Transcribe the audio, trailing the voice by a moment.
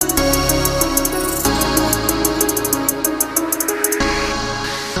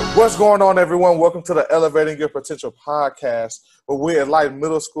What's going on, everyone? Welcome to the Elevating Your Potential podcast, where we enlighten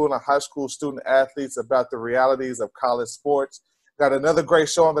middle school and high school student athletes about the realities of college sports. Got another great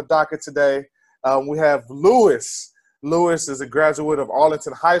show on the docket today. We have Lewis. Lewis is a graduate of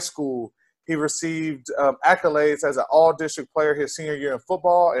Arlington High School. He received accolades as an all-district player his senior year in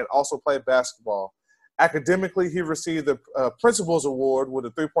football and also played basketball. Academically, he received the Principal's Award with a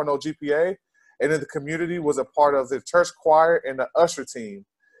 3.0 GPA, and in the community was a part of the church choir and the usher team.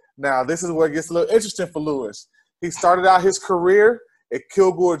 Now, this is where it gets a little interesting for Lewis. He started out his career at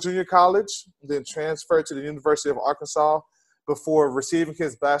Kilgore Junior College, then transferred to the University of Arkansas before receiving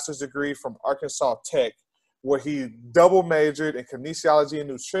his bachelor's degree from Arkansas Tech, where he double majored in kinesiology and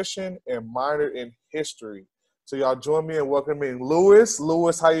nutrition and minored in history. So y'all join me in welcoming Lewis.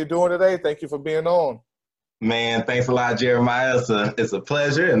 Lewis, how you doing today? Thank you for being on. Man, thanks a lot, Jeremiah. It's a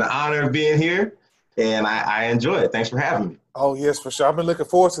pleasure and an honor being here, and I enjoy it. Thanks for having me. Oh, yes, for sure. I've been looking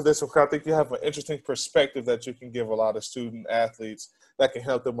forward to this because I think you have an interesting perspective that you can give a lot of student athletes that can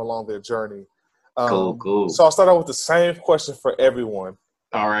help them along their journey. Cool. So I'll start out with the same question for everyone.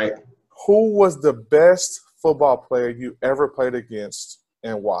 All right. Who was the best football player you ever played against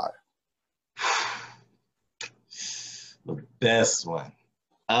and why? The best one.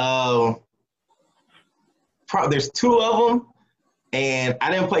 There's two of them, and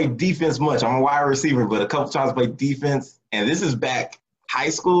I didn't play defense much. I'm a wide receiver, but a couple times I played defense, and this is back high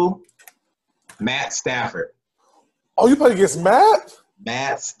school. Matt Stafford. Oh, you played against Matt?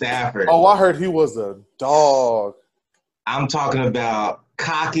 Matt Stafford. Oh, I heard he was a dog. I'm talking about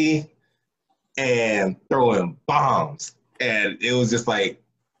cocky and throwing bombs. And it was just like,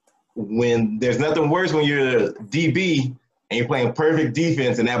 when there's nothing worse when you're a DB and you're playing perfect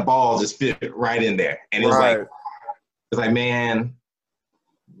defense and that ball just fit right in there. And it was like, man,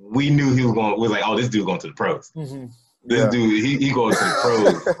 we knew he was going. We was like, oh, this dude going to the pros. Mm-hmm. This dude, he going to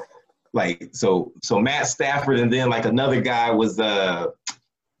the pros. Like, so Matt Stafford, and then like another guy was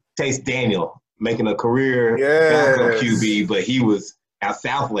Chase Daniel, making a career backup QB, but he was at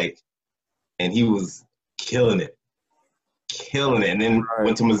Southlake and he was killing it, and then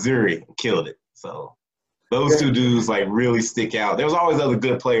went to Missouri and killed it. So those two dudes like really stick out. There was always other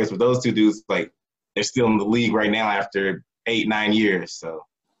good players, but those two dudes, like, they're still in the league right now after 8-9 years. So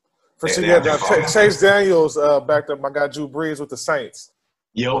for sure, Chase Daniels backed up my guy Drew Brees with the Saints.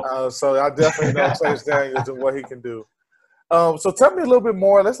 Yep. So I definitely know Chase Daniels and what he can do. So tell me a little bit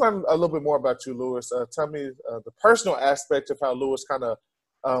more. Let's learn a little bit more about you, Lewis. Tell me the personal aspect of how Lewis kind of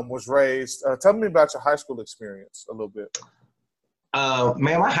was raised. Tell me about your high school experience a little bit.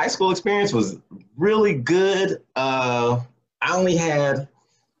 Man, my high school experience was really good. I only had –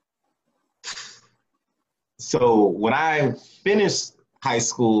 so when I finished high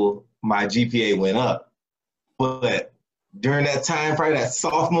school, my GPA went up. But during that time, probably that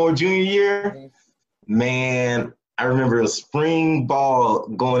sophomore, junior year, man, I remember it was spring ball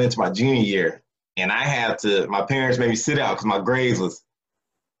going into my junior year. And I had to – my parents made me sit out because my grades was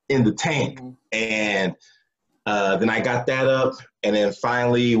in the tank. And then I got that up and then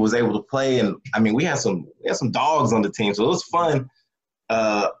finally was able to play. And, I mean, we had some dogs on the team, so it was fun.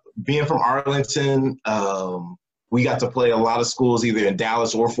 Being from Arlington, we got to play a lot of schools either in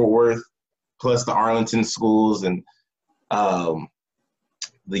Dallas or Fort Worth, plus the Arlington schools. And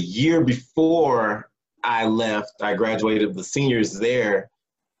the year before I left, I graduated, the seniors there,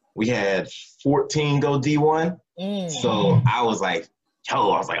 we had 14 go D1. So I was like,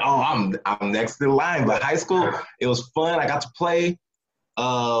 oh, I'm next to the line. But high school, it was fun. I got to play.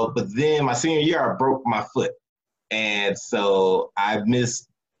 But then my senior year, I broke my foot. And so I missed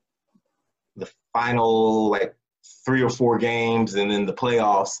the final, like, 3 or 4 games and then the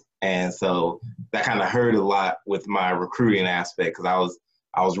playoffs. And so that kind of hurt a lot with my recruiting aspect because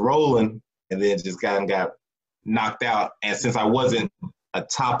I was rolling and then just got knocked out. And since I wasn't a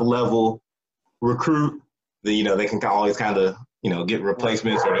top-level recruit, then, you know, they can always kind of, you know, get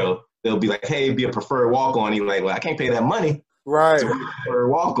replacements, or they'll be like, hey, be a preferred walk-on. You're like, well, I can't pay that money to be a preferred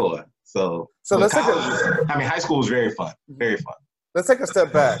walk-on. So let's high school was very fun, very fun. Let's take a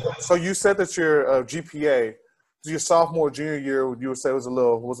step back. So you said that your GPA, your sophomore, junior year, you would say was a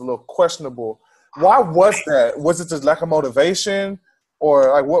little questionable. Why was that? Was it just lack of motivation,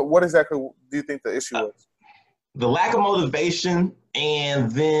 or like what exactly do you think the issue was? The lack of motivation, and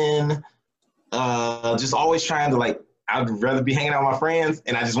then just always trying to, like, I'd rather be hanging out with my friends,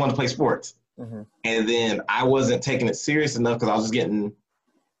 and I just wanted to play sports. And then I wasn't taking it serious enough because I was just getting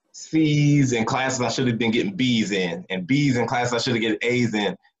C's in classes I should have been getting B's in, and B's in classes I should have getting A's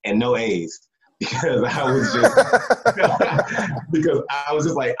in, and no A's. Because I was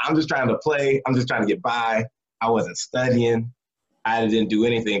just like, I'm just trying to play. I'm just trying to get by. I wasn't studying. I didn't do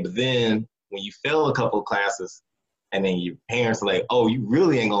anything. But then when you fail a couple of classes and then your parents are like, oh, you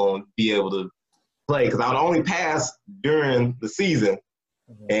really ain't going to be able to play because I would only pass during the season.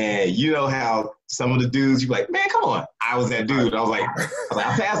 And you know how some of the dudes, you're like, man, come on. I was that dude. I was like,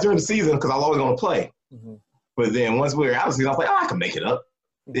 I passed during the season because I was always going to play. But then once we were out of season, I was like, oh, I can make it up.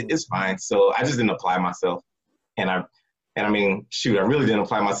 It's fine. So I just didn't apply myself. And I mean, shoot, I really didn't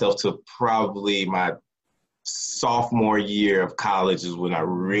apply myself to probably my sophomore year of college is when I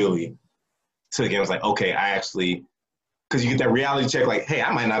really took it. I was like, okay, I actually, because you get that reality check, like, hey,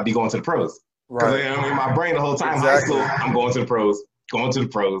 I might not be going to the pros. Because in my brain the whole time, exactly. High school, I'm going to the pros, going to the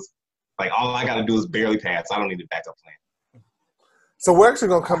pros. Like, all I got to do is barely pass. I don't need a backup plan. So we're actually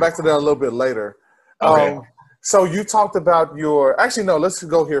going to come back to that a little bit later. Okay. So you talked about actually, no, let's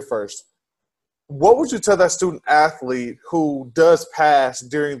go here first. What would you tell that student athlete who does pass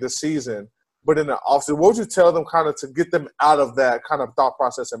during the season, but in the offseason, what would you tell them kind of to get them out of that kind of thought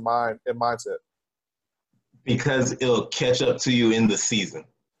process and mindset? Because it'll catch up to you in the season.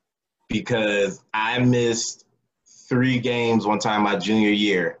 Because I missed 3 games one time my junior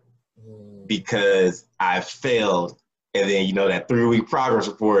year because I failed. And then, that 3-week progress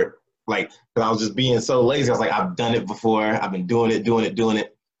report, like, because I was just being so lazy. I was like, I've done it before. I've been doing it.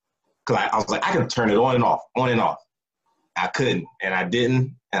 Because I was like, I can turn it on and off. I couldn't, and I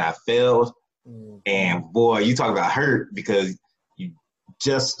didn't, and I failed. And boy, you talk about hurt because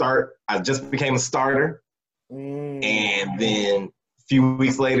I just became a starter. And then a few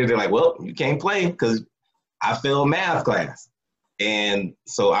weeks later, they're like, well, you can't play because I failed math class. And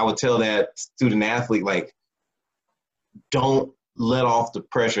so I would tell that student athlete, like, don't let off the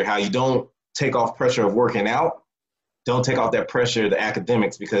pressure. How you don't take off pressure of working out, don't take off that pressure of the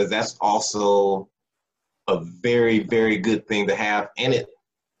academics, because that's also a very, very good thing to have. And it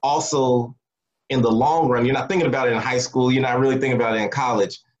also, in the long run, you're not thinking about it in high school, you're not really thinking about it in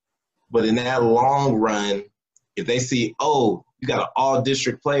college, but in that long run, if they see, oh, you got an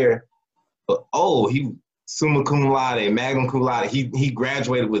all-district player, but he summa cum laude, magna cum laude, he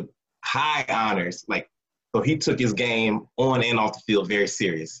graduated with high honors, like, so he took his game on and off the field very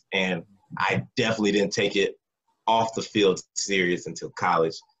serious. And I definitely didn't take it off the field serious until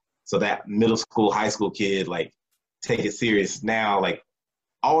college. So that middle school, high school kid, like, take it serious now. Like,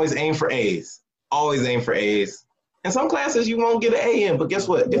 always aim for A's. Always aim for A's. In some classes, you won't get an A in, but guess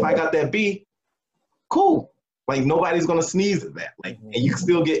what? If I got that B, cool. Like, nobody's going to sneeze at that. Like, and you can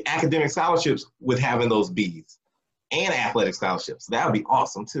still get academic scholarships with having those B's and athletic scholarships. That would be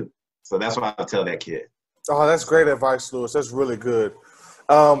awesome, too. So that's what I tell that kid. Oh, that's great advice, Lewis. That's really good.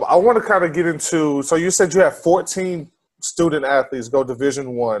 I want to kind of get into – so you said you had 14 student athletes go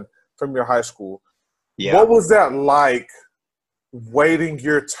Division I from your high school. Yeah. What was that like waiting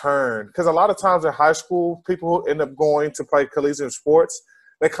your turn? Because a lot of times in high school, people who end up going to play collegiate sports,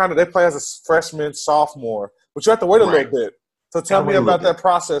 they play as a freshman, sophomore. But you have to wait a little bit. So tell me about that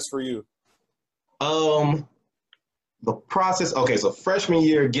process for you. The process – okay, so freshman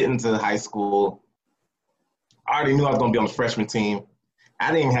year, getting to high school – I already knew I was going to be on the freshman team.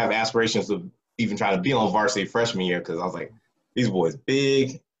 I didn't even have aspirations of even trying to be on varsity freshman year because I was like, these boys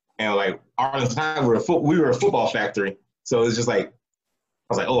big. And, like, Arlington High, we were a football factory. So it's just like, I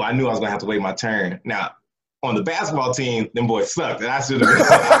was like, I knew I was going to have to wait my turn. Now, on the basketball team, them boys sucked. And I should have been.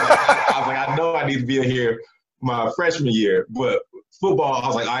 I was like, I know I need to be here my freshman year. But football, I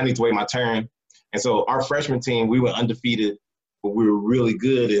was like, I need to wait my turn. And so our freshman team, we were undefeated, but we were really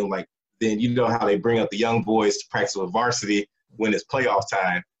good. And, like, then you know how they bring up the young boys to practice with varsity when it's playoff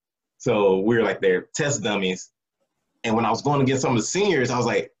time. So we were like their test dummies. And when I was going against some of the seniors, I was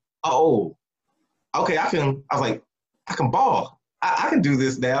like, okay, I can ball. I can do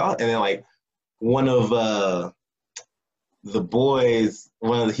this now. And then, like, one of the boys,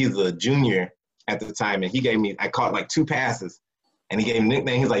 he's a junior at the time, and I caught like 2 passes. And he gave me a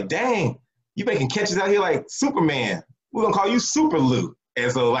nickname. He's like, dang, you making catches out here like Superman. We're going to call you Super Lou.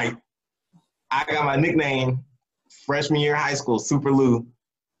 And so, like, I got my nickname freshman year of high school, Super Lou,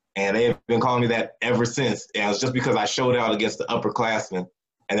 and they have been calling me that ever since. And it was just because I showed out against the upperclassmen.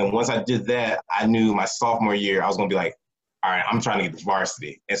 And then once I did that, I knew my sophomore year I was going to be like, all right, I'm trying to get to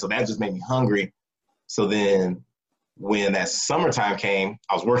varsity. And so that just made me hungry. So then when that summertime came,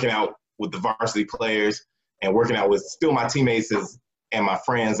 I was working out with the varsity players and working out with still my teammates and my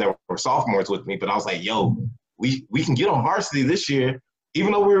friends that were sophomores with me. But I was like, yo, we can get on varsity this year.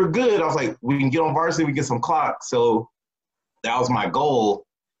 Even though we were good, I was like, we can get on varsity, we get some clock. So that was my goal,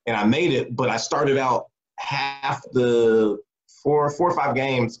 and I made it. But I started out half the 4 or 5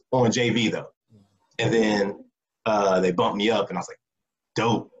 games on JV, though. And then they bumped me up, and I was like,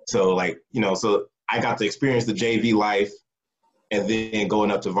 dope. So, like, so I got to experience the JV life. and then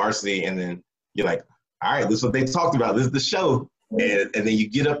going up to varsity, and then you're like, all right, this is what they talked about. This is the show. And then you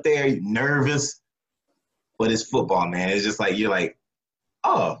get up there, you're nervous, but it's football, man. It's just like, you're like,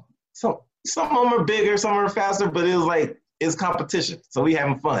 oh, so some of them are bigger, some are faster, but it was like, it's competition. So we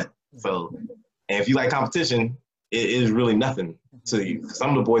having fun. So, and if you like competition, it is really nothing to you.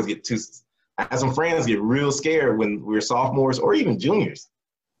 Some of the boys get I had some friends get real scared when we were sophomores or even juniors.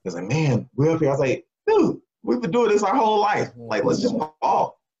 It's like, man, we're up here. I was like, dude, we've been doing this our whole life. Like, let's just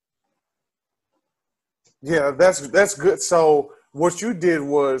ball. Yeah, that's good. So what you did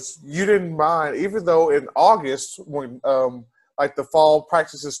was you didn't mind, even though in August when like the fall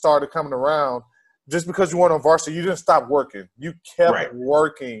practices started coming around, just because you weren't on varsity, you didn't stop working. You kept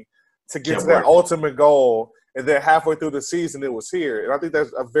working to get to that ultimate goal. And then halfway through the season, it was here. And I think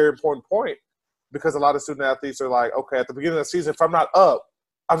that's a very important point because a lot of student athletes are like, okay, at the beginning of the season, if I'm not up,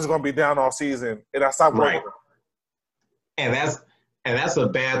 I'm just going to be down all season. And I stopped working. And that's a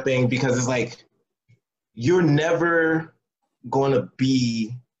bad thing because it's like you're never going to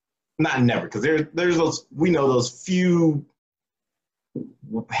be – not never because there's those – we know those few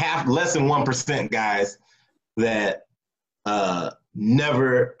less than 1% guys that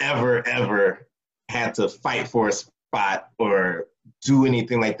never, ever, ever – had to fight for a spot or do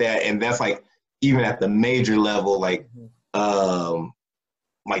anything like that. And that's like even at the major level, like the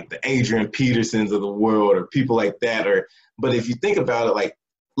Adrian Petersons of the world or people like that. But if you think about it, like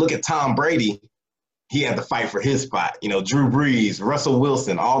look at Tom Brady, he had to fight for his spot. You know, Drew Brees, Russell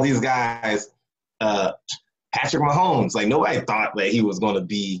Wilson, all these guys, Patrick Mahomes, like nobody thought that he was going to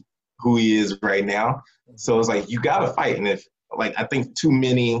be who he is right now. So it's like, you got to fight. And if like, I think too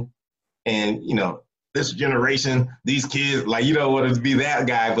many, and, you know, this generation, these kids, like, you don't want to be that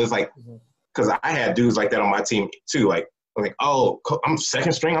guy. But it's like, because I had dudes like that on my team, too. Like, oh, I'm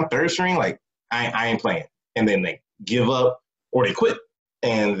second string, I'm third string. Like, I ain't playing. And then they give up or they quit.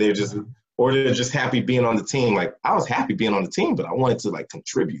 And they're just happy being on the team. Like, I was happy being on the team, but I wanted to, like,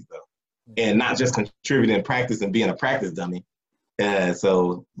 contribute, though. And not just contribute in practice and being a practice dummy.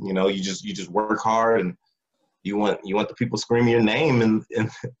 So, you know, you just work hard and you want the people screaming your name and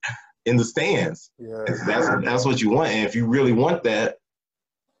in the stands. Yeah. That's what you want. And if you really want that,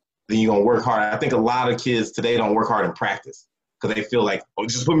 then you're going to work hard. I think a lot of kids today don't work hard in practice because they feel like, oh,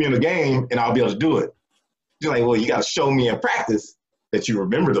 just put me in the game and I'll be able to do it. You're like, well, you got to show me in practice that you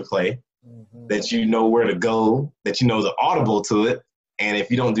remember to play, that you know where to go, that you know the audible to it. And if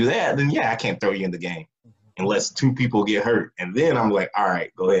you don't do that, then, yeah, I can't throw you in the game unless two people get hurt. And then I'm like, all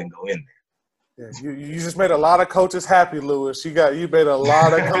right, go ahead and go in there. Yeah, you just made a lot of coaches happy, Lewis. You made a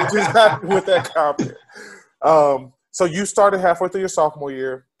lot of coaches happy with that comment. So you started halfway through your sophomore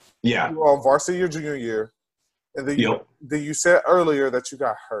year. Yeah. You were on varsity your junior year. And then you said earlier that you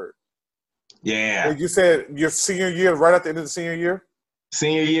got hurt. Yeah. And you said your senior year, right at the end of the senior year?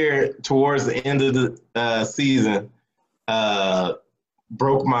 Senior year, towards the end of the season,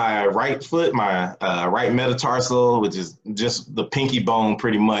 broke my right foot, my right metatarsal, which is just the pinky bone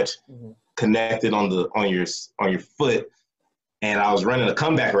pretty much. Connected on your foot, and I was running a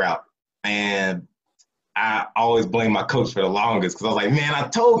comeback route, and I always blame my coach for the longest because I was like, man, I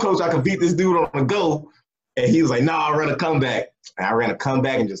told coach I could beat this dude on the go, and he was like, no, I'll run a comeback. And I ran a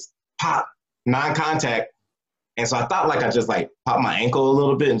comeback and just pop, non-contact, and so I thought like I just like popped my ankle a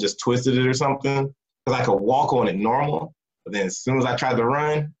little bit and just twisted it or something because I could walk on it normal, but then as soon as I tried to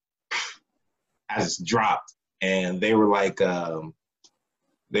run, I just dropped, and they were like,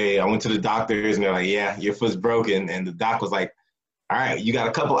 I went to the doctors and they're like, yeah, your foot's broken. And the doc was like, all right, you got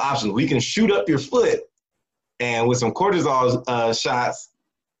a couple options. We can shoot up your foot and with some cortisol shots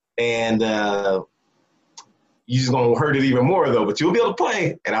and you just going to hurt it even more though, but you'll be able to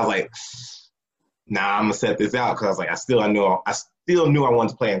play. And I was like, nah, I'm going to set this out because I was like, I still knew I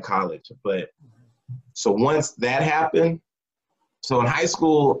wanted to play in college. But so once that happened, so in high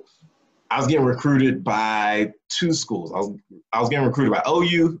school, I was getting recruited by two schools. I was getting recruited by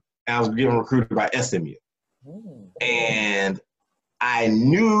OU, and I was getting recruited by SMU. And I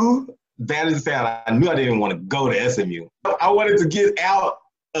knew, bad as it sounded, I knew I didn't want to go to SMU. I wanted to get out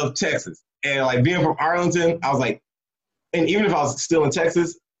of Texas. And, like, being from Arlington, I was like, and even if I was still in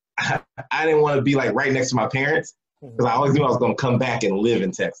Texas, I didn't want to be, like, right next to my parents because I always knew I was going to come back and live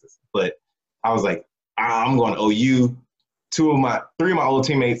in Texas. But I was like, I'm going to OU. Three of my old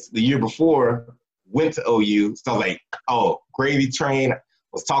teammates the year before went to OU. So I was like, oh, gravy train. I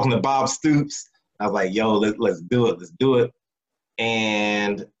was talking to Bob Stoops. I was like, yo, let's do it. Let's do it.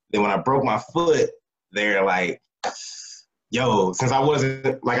 And then when I broke my foot, they're like, yo, since I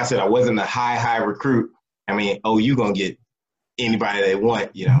wasn't, like I said, I wasn't a high recruit. I mean, OU going to get anybody they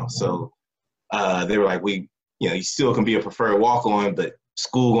want, you know. So they were like, we you still can be a preferred walk-on, but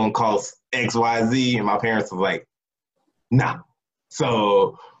school gonna cost X, Y, Z. And my parents were like, nah.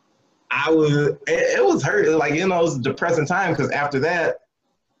 So it was hurt. It was a depressing time because after that,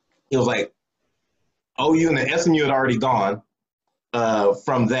 it was like OU and the SMU had already gone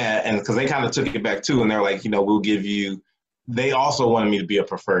from that. And because they kind of took it back too. And they're like, we'll give you, they also wanted me to be a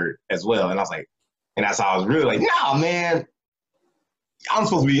preferred as well. And I was like, and that's how I was really like, nah, man, I'm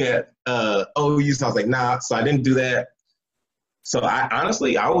supposed to be at OU. So I was like, nah. So I didn't do that. So I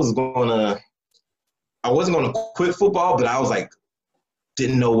honestly, I wasn't going to quit football, but I was like,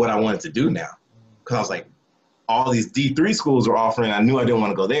 didn't know what I wanted to do now. Because I was like, all these D3 schools were offering. I knew I didn't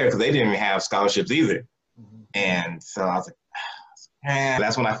want to go there because they didn't even have scholarships either. Mm-hmm. And so I was like,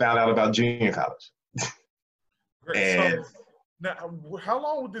 that's when I found out about junior college. Great. And so, now, how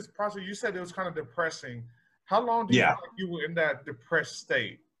long was this process? You said it was kind of depressing. How long do you feel like you were in that depressed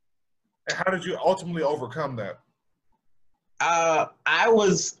state? And how did you ultimately overcome that? For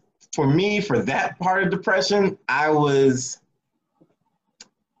that part of depression, it was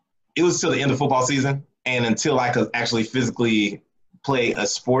till the end of football season and until I could actually physically play a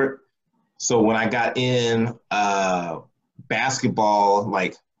sport. So when I got in basketball,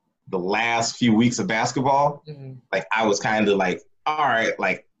 like the last few weeks of basketball, like I was kind of like, all right,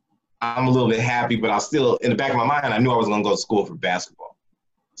 like I'm a little bit happy, but I was still, in the back of my mind, I knew I was going to go to school for basketball.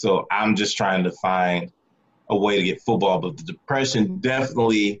 So I'm just trying to find a way to get football. But the depression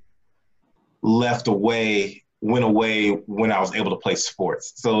definitely went away when I was able to play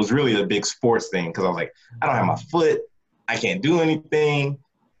sports. So it was really a big sports thing because I was like, I don't have my foot. I can't do anything.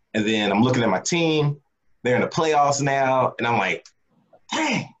 And then I'm looking at my team. They're in the playoffs now. And I'm like,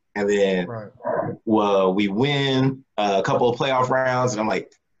 dang. And then we win a couple of playoff rounds. And I'm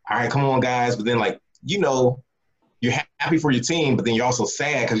like, all right, come on, guys. But then, like, you're happy for your team, but then you're also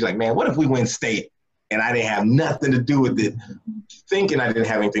sad because you're like, man, what if we win state and I didn't have nothing to do with it, thinking I didn't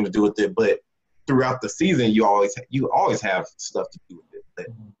have anything to do with it. But throughout the season, you always have stuff to do with it. But,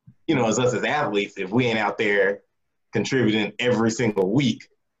 as us as athletes, if we ain't out there contributing every single week,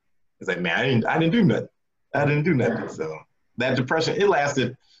 it's like, man, I didn't do nothing. I didn't do nothing. So that depression, it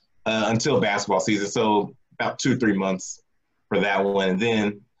lasted until basketball season. So about 2 or 3 months for that one. And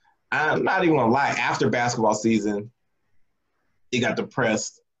then I'm not even gonna lie, after basketball season, I got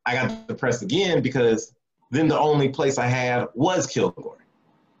depressed again because then the only place I had was Kilgore.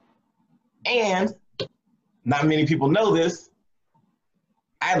 And not many people know this,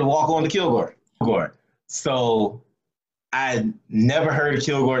 I had to walk on to Kilgore. So I never heard of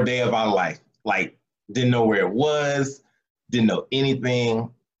Kilgore a day of my life. Like, didn't know where it was, didn't know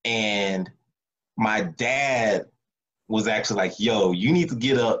anything. And my dad was actually like, yo, you need to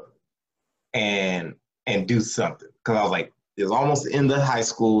get up and do something. Because I was like, it was almost the end of high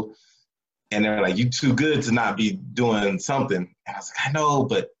school. And they're like, you too good to not be doing something. And I was like, I know,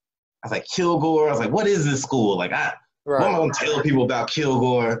 but I was like, Kilgore? I was like, what is this school? Like, what am I going to tell people about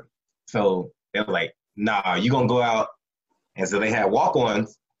Kilgore? So they were like, nah, you're going to go out. And so they had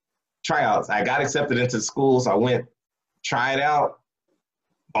walk-ons, tryouts. I got accepted into school, so I went, tried out,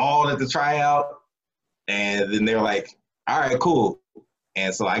 balled at the tryout. And then they were like, all right, cool.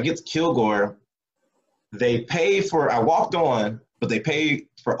 And so I get to Kilgore. I walked on, but they paid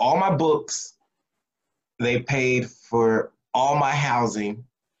for all my books. They paid for all my housing.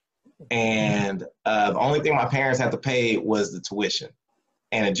 And the only thing my parents had to pay was the tuition.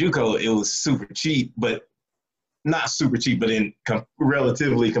 And at JUCO, it was super cheap, but not super cheap, but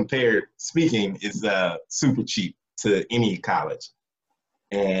relatively compared speaking, is super cheap to any college.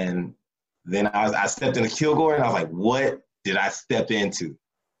 And then I stepped into Kilgore, and I was like, what did I step into?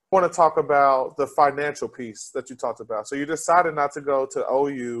 I want to talk about the financial piece that you talked about. So you decided not to go to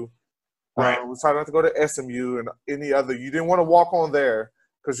OU. Right. Decided not to go to SMU and any other. You didn't want to walk on there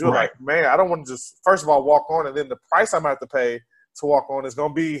because you're like, man, I don't want to just, first of all, walk on, and then the price I'm going to have to pay to walk on is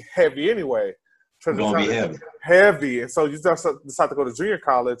going to be heavy anyway. It's going to be heavy. Heavy. And so you decide to go to junior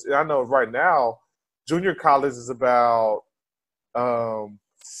college. And I know right now, junior college is about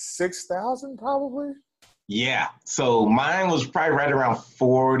 $6,000 probably. Yeah. So mine was probably right around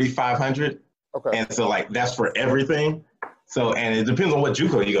 $4,500. Okay. And so like that's for everything. So, and it depends on what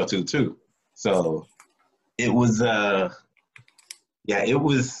JUCO you go to too. So it was it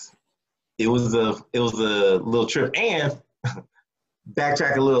was a little trip. And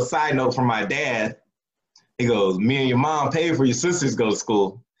backtrack a little side note from my dad. He goes, me and your mom paid for your sisters to go to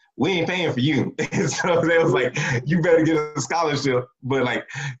school. We ain't paying for you. So they was like, you better get a scholarship. But like,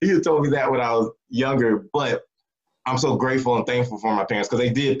 he had told me that when I was younger. But I'm so grateful and thankful for my parents because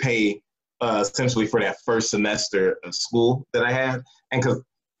they did pay essentially for that first semester of school that I had. And because,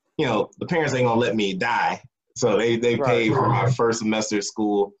 the parents ain't gonna let me die. So they Right. paid for my first semester of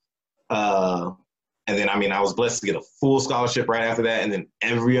school. And then, I was blessed to get a full scholarship right after that. And then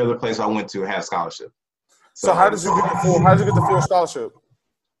every other place I went to had scholarship. So how did you get the full scholarship?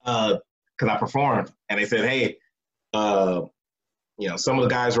 Because I performed. And they said, hey, some of the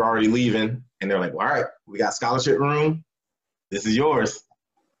guys were already leaving. And they're like, well, all right, we got scholarship room. This is yours.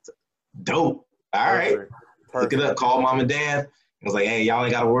 Dope. All right. Perfect. Look it up. Call mom and dad. And was like, hey, y'all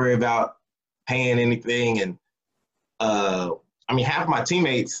ain't got to worry about paying anything. And half of my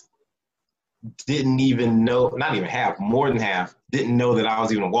teammates didn't even know, not even half, more than half, didn't know that I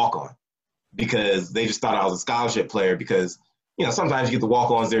was even a walk-on because they just thought I was a scholarship player because, sometimes you get the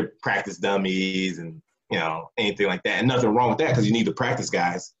walk-ons, they're practice dummies and, anything like that. And nothing wrong with that because you need the practice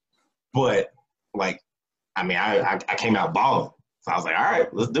guys. But, I came out balling. So I was like, all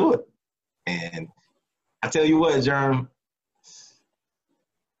right, let's do it. And I tell you what, Germ,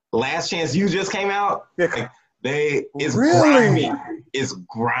 Last Chance U just came out. It's really? grimy. It's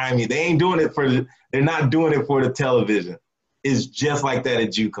grimy. They ain't doing it they're not doing it for the television. It's just like that at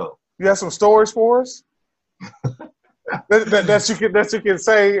JUCO. You have some stories for us? that you can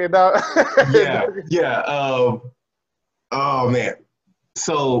say and yeah. Oh man.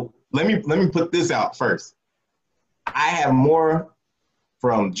 So let me put this out first. I have more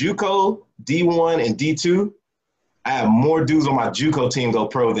from JUCO, D1, and D2. I have more dudes on my JUCO team go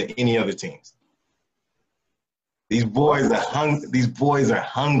pro than any other teams. These boys are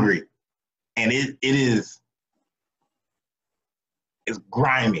hungry, and it's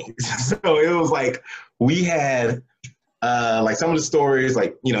grimy. So it was like we had some of the stories,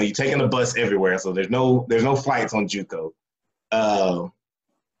 you taking a bus everywhere, so there's no flights on JUCO.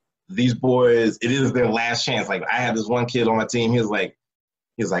 These boys, it is their last chance. Like I had this one kid on my team. He was like,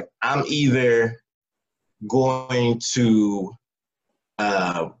 I'm either going to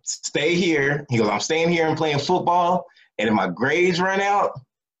stay here. He goes, I'm staying here and playing football, and if my grades run out,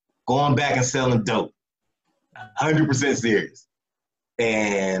 going back and selling dope. 100% serious.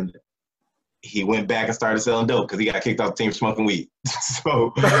 And he went back and started selling dope because he got kicked off the team smoking weed.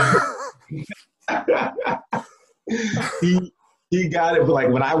 So he got it.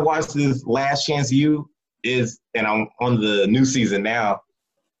 But when I watched this Last Chance U and I'm on the new season now,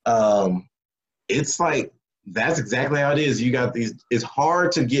 it's like that's exactly how it is. You got these. It's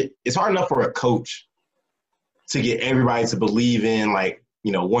hard enough for a coach to get everybody to believe in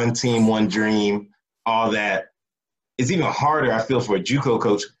one team, one dream, all that. It's even harder, I feel, for a JUCO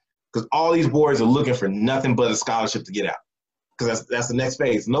coach because all these boys are looking for nothing but a scholarship to get out. Because that's the next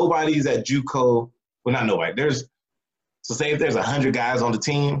phase. Nobody's at JUCO. Well, not nobody. So say if there's 100 guys on the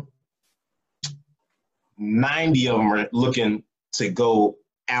team, 90 of them are looking to go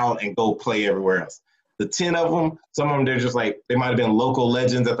out and go play everywhere else. The 10 of them, some of them, they're just they might have been local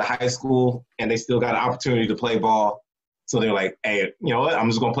legends at the high school and they still got an opportunity to play ball. So they're like, hey, you know what? I'm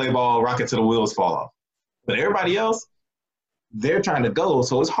just going to play ball, rock it till the wheels fall off. But everybody else, they're trying to go.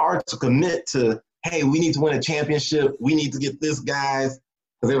 So it's hard to commit to, hey, we need to win a championship. We need to get this guys.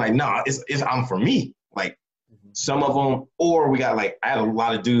 Because they're like, no, it's I'm for me. Some of them, or we got I had a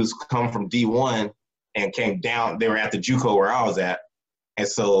lot of dudes come from D1 and came down. They were at the JUCO where I was at. And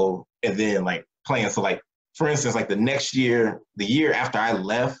then playing. So for instance, the next year, the year after I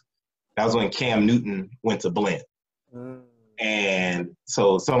left, that was when Cam Newton went to Blinn. And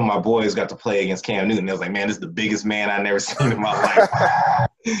so some of my boys got to play against Cam Newton. They was like, man, this is the biggest man I've never seen in my life.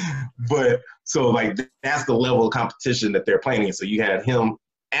 But so that's the level of competition that they're playing in. So you had him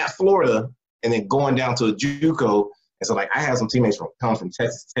at Florida and then going down to a JUCO. And so I had some teammates come from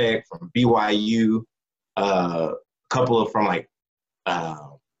Texas Tech, from BYU, a couple of from the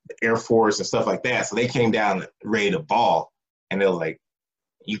Air Force and stuff like that. So they came down ready to ball. And they were like,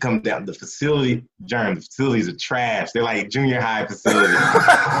 you come down, the facilities are trash. They're like junior high facilities.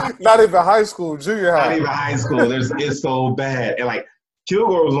 Not even high school, junior high. Not even high school. It's so bad. And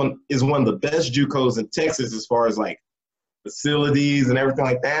Kilgore is one of the best JUCOs in Texas as far as facilities and everything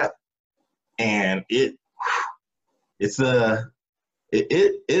like that. And it was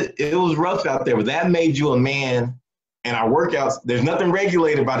rough out there, but that made you a man. And our workouts, there's nothing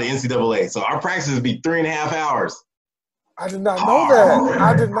regulated by the NCAA. So our practices would be 3.5 hours. I did not know that.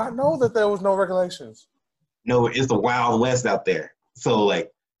 I did not know that there was no regulations. No, it's the Wild West out there. So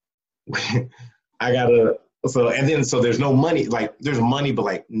so there's no money. There's money,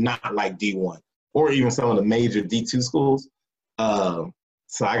 but not like D1 or even some of the major D2 schools. So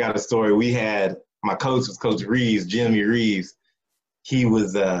I got a story. My coach was Coach Reeves, Jimmy Reeves. He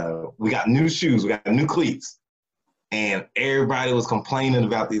was, we got new shoes, we got new cleats. And everybody was complaining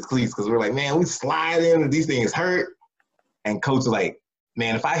about these cleats because we were like, man, we slide in and these things hurt. And coach was like,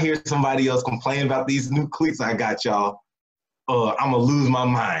 man, if I hear somebody else complain about these new cleats I got, y'all, I'm gonna lose my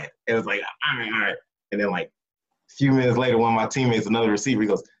mind. And it's like, all right. And then like a few minutes later, one of my teammates, another receiver, he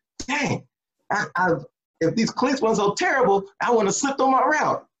goes, dang, if these cleats weren't so terrible, I wouldn't have slipped on my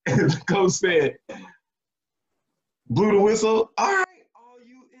route. And the coach said, blew the whistle. All right, all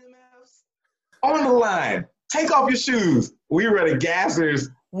you MFs on the line, take off your shoes. We were at a Gassers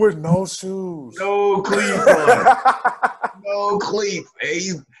with no shoes, no cleats on, no cleats.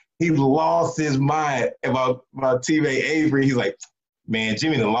 He lost his mind. And my teammate Avery, he's like, man,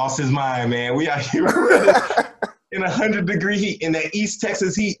 Jimmy done lost his mind, man. We out here in 100-degree heat, in that East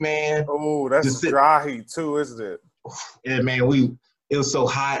Texas heat, man. Oh, that's dry heat too, isn't it? And man, it was so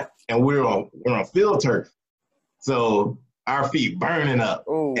hot, and we're on field turf, so our feet burning up.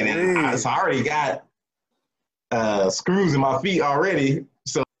 Oh, and then I already got screws in my feet already.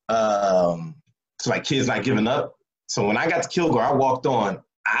 So like kids not giving up. So when I got to Kilgore, I walked on.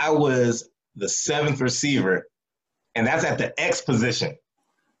 I was the 7th receiver, and that's at the X position.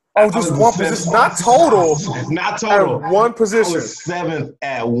 Oh, just one position, not total. Not total. At one position. I was 7th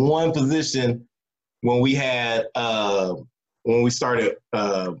at one position when we had when we started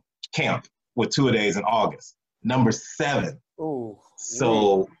camp with 2-a-days in August. Number 7. Ooh.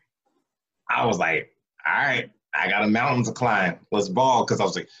 So I was like, all right, I got a mountain to climb. Let's ball, because I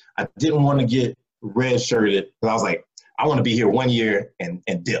was like, I didn't want to get red-shirted, because I was like, I want to be here 1 year and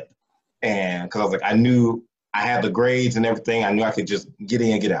dip. And because I was like, I knew I had the grades and everything. I knew I could just get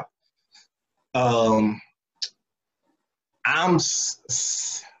in and get out. I'm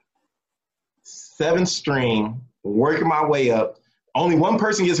 7th string, working my way up. Only one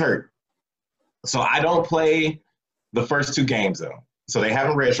person gets hurt. So I don't play the first 2 games, though. So they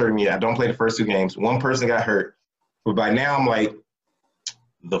haven't redshirted me yet. I don't play the first 2 games. One person got hurt. But by now I'm like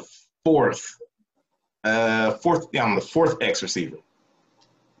the 4th. I'm the 4th X receiver.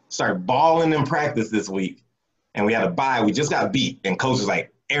 Started balling in practice this week, and we had a bye. We just got beat, and coach was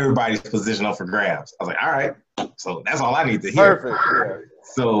like, everybody's position up for grabs. I was like, all right. So that's all I need to hear. Perfect. Yeah.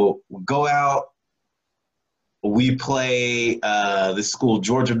 So go out. We play this school,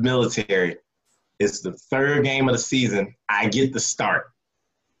 Georgia Military. It's the 3rd game of the season. I get the start.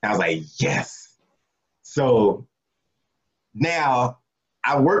 I was like, yes. So now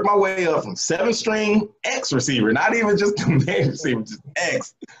I work my way up from 7th string X receiver, not even just the main receiver, just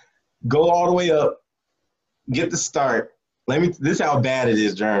X. Go all the way up, get the start. This is how bad it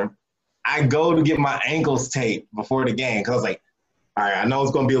is, Jerm. I go to get my ankles taped before the game, because I was like, all right, I know it's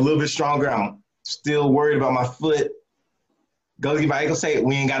going to be a little bit stronger. I'm still worried about my foot. Go to get my ankles taped.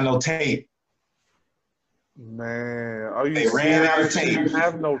 We ain't got no tape. Man, are you They ran out of tape. You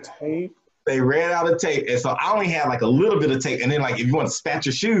have no tape? They ran out of tape. And so I only had like a little bit of tape. And then like if you want to spat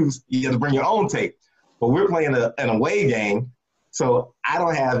your shoes, you have to bring your own tape. But we're playing an away game, so I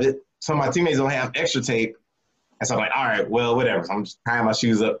don't have it. Some of my teammates don't have extra tape. And so I'm like, all right, well, whatever. So I'm just tying my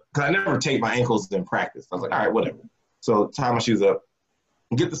shoes up. Because I never tape my ankles in practice. I was like, all right, whatever. So tie my shoes up.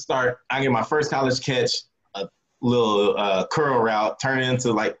 Get the start. I get my first college catch, a little curl route, turn it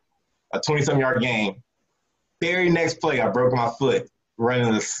into like a 20-some-yard game. Very next play, I broke my foot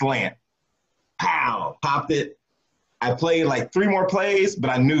running a slant. Pow! Popped it. I played like 3 more plays, but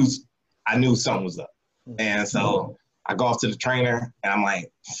I knew something was up. And so I go off to the trainer, and I'm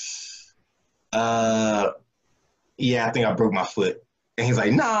like, yeah, I think I broke my foot. And he's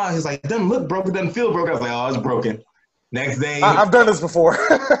like, nah. He's like, it doesn't look broken, it doesn't feel broken. I was like, oh, it's broken. Next day. I've done this before.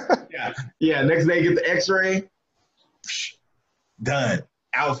 Yeah, next day, get the x-ray. Done.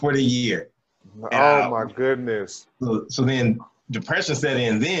 Out for the year. My goodness. So then depression set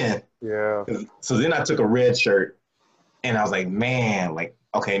in then. Yeah. So then I took a red shirt, and I was like, man, like,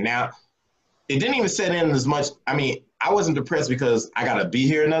 okay, now it didn't even set in as much. I mean, I wasn't depressed because I got to be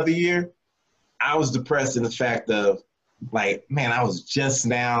here another year. I was depressed in the fact of, like, man, I was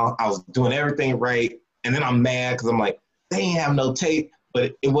doing everything right, and then I'm mad because I'm like, they ain't have no tape,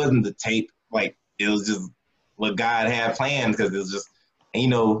 but it wasn't the tape. Like, it was just what God had planned, because it was just, you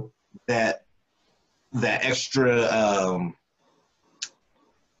know, that extra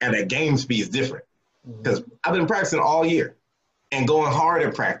and that game speed is different, because I've been practicing all year and going hard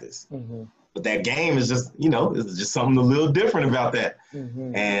at practice. Mm-hmm. But that game is just, you know, it's just something a little different about that.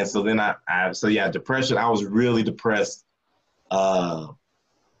 Mm-hmm. And so then depression, I was really depressed bad,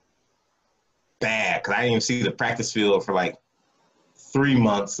 because I didn't even see the practice field for like 3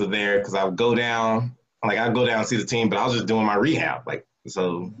 months of there, because I would go down, I'd go down and see the team, but I was just doing my rehab. Like,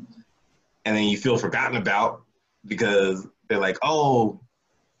 so, and then you feel forgotten about, because they're like, oh,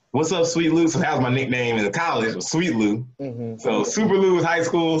 what's up, Sweet Lou? So that was my nickname in college, was Sweet Lou. Mm-hmm. So Super Lou was high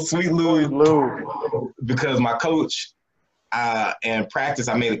school, Sweet Lou, because my coach in practice,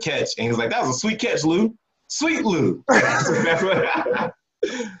 I made a catch, and he was like, "That was a sweet catch, Lou. Sweet Lou."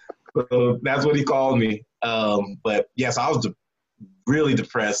 So that's what he called me. But yes, I was really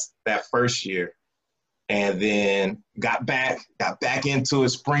depressed that first year, and then got back into it.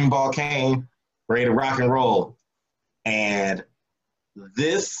 Spring ball came, ready to rock and roll. And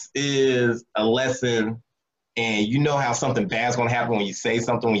this is a lesson, and you know how something bad's gonna happen when you say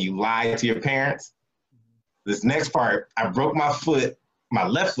something, when you lie to your parents. This next part, I broke my foot, my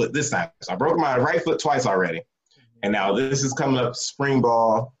left foot this time. So I broke my right foot twice already. And now this is coming up spring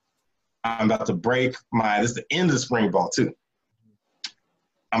ball. I'm about to break this is the end of the spring ball too.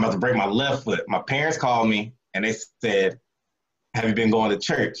 I'm about to break my left foot. My parents called me and they said, "Have you been going to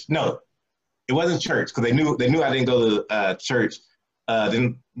church?" No, it wasn't church, because they knew I didn't go to church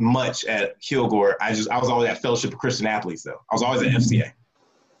didn't much at Kilgore. I was always at Fellowship of Christian Athletes though. I was always at FCA.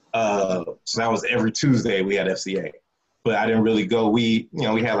 So that was every Tuesday we had FCA, but I didn't really go. We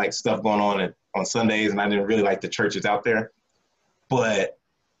had like stuff going on Sundays, and I didn't really like the churches out there. But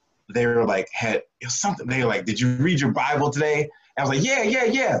they were like, it was something. They were like, "Did you read your Bible today?" And I was like,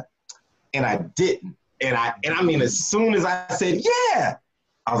 yeah. And I didn't. And I mean, as soon as I said, yeah,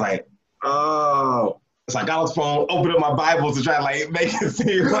 I was like, oh. So I got on the phone, opened up my Bible to try to like make it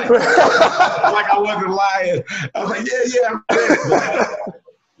seem like I wasn't lying. I was like, yeah.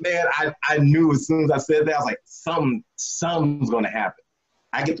 Man, I knew as soon as I said that, I was like, something's gonna happen.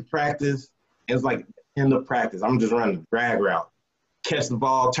 I get to practice, and it's like end of practice. I'm just running the drag route. Catch the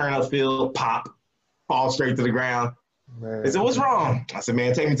ball, turn upfield, pop, fall straight to the ground. Man. They said, "What's wrong?" I said,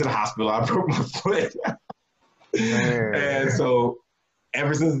 "Man, take me to the hospital. I broke my foot." And so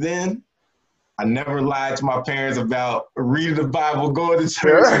ever since then, I never lied to my parents about reading the Bible, going to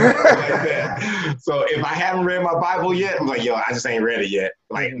church, and like that. So if I haven't read my Bible yet, I'm like, "Yo, I just ain't read it yet."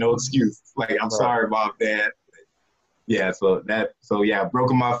 Like, no excuse. Like, I'm sorry, Mom, Dad. Yeah, so I've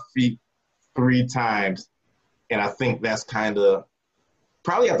broken my feet 3 times. And I think that's kind of,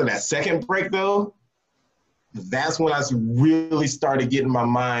 probably after that second break though, that's when I really started getting my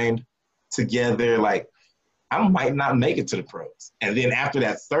mind together. Like, I might not make it to the pros. And then after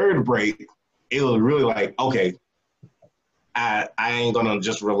that third break, it was really like, okay, I ain't gonna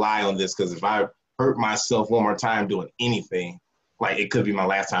just rely on this, because if I hurt myself one more time doing anything, like, it could be my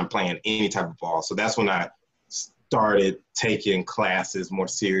last time playing any type of ball. So that's when I started taking classes more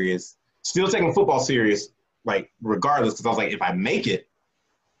serious, still taking football serious, like, regardless, because I was like, if I make it,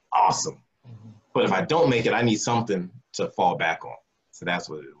 awesome. But if I don't make it, I need something to fall back on. So that's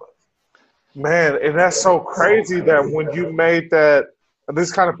what it was. Man, and that's so crazy that when you made that, this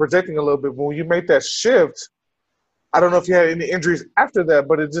is kind of projecting a little bit, but when you made that shift, I don't know if you had any injuries after that,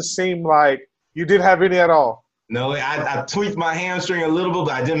 but it just seemed like you didn't have any at all. No, I tweaked my hamstring a little bit,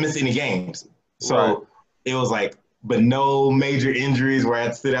 but I didn't miss any games. So It was like, but no major injuries where I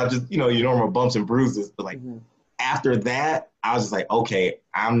had to sit out, just, your normal bumps and bruises. But like, after that, I was just like, okay,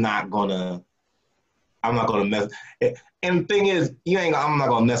 I'm not gonna mess. And the thing is, I'm not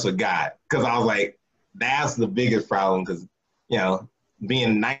gonna mess with God, because I was like, that's the biggest problem. Because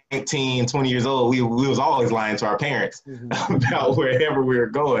being 19, 20 years old, we was always lying to our parents about wherever we were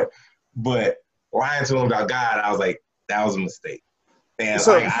going. But lying to them about God, I was like, that was a mistake. And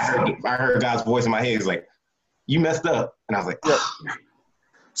so, I heard God's voice in my head. He's like, "You messed up," and I was like, oh.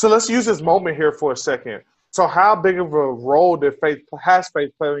 So let's use this moment here for a second. So how big of a role has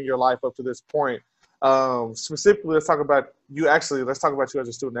faith played in your life up to this point? Specifically, let's talk about you as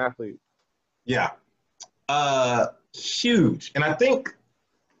a student athlete. Yeah. Huge. And I think,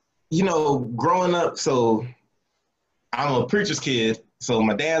 growing up, so I'm a preacher's kid. So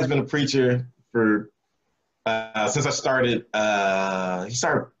my dad's been a preacher for, since I started, he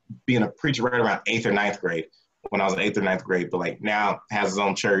started being a preacher right around 8th or 9th grade, when I was in 8th or 9th grade, but like now has his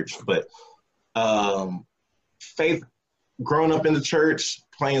own church. But faith, growing up in the church,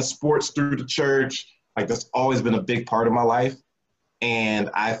 playing sports through the church, like, that's always been a big part of my life. And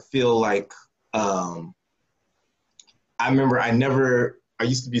I feel like, I remember I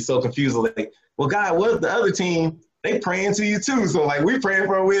used to be so confused, like, well, God, what if the other team, they praying to you too? So like, we praying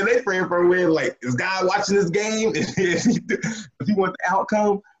for a win, they praying for a win. Like, is God watching this game? If he want the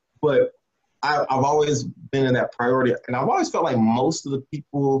outcome? But I've always been in that priority. And I've always felt like most of the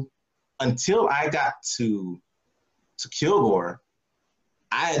people, until I got to Kilgore,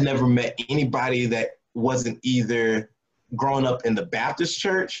 I had never met anybody that wasn't either growing up in the Baptist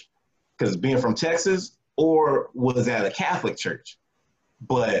church, because being from Texas, or was at a Catholic church.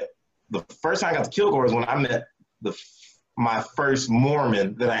 But the first time I got to Kilgore is when I met my first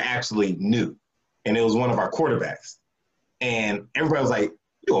Mormon that I actually knew. And it was one of our quarterbacks. And everybody was like,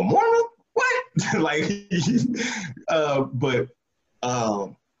 "You a Mormon? What?" like, but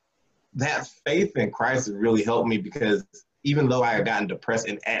that faith in Christ has really helped me, because even though I had gotten depressed,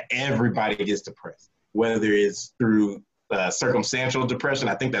 and everybody gets depressed, whether it's through circumstantial depression,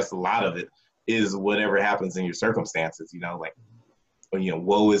 I think that's a lot of it, is whatever happens in your circumstances, like,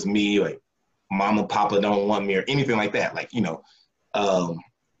 woe is me, like mama, papa don't want me, or anything like that. Like,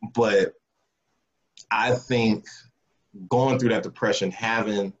 but I think going through that depression,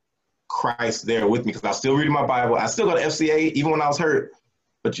 having Christ there with me, because I was still reading my Bible, I still go to FCA even when I was hurt,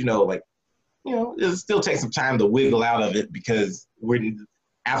 but it still takes some time to wiggle out of it, because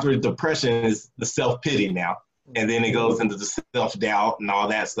after depression is the self-pity now, and then it goes into the self-doubt and all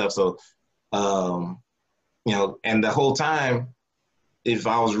that stuff. So, and the whole time, if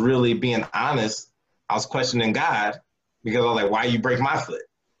I was really being honest, I was questioning God, because I was like, why you break my foot?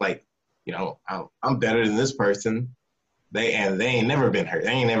 Like, I'm better than this person. They ain't never been hurt.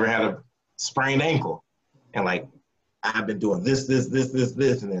 They ain't never had a sprained ankle. And like, I've been doing this,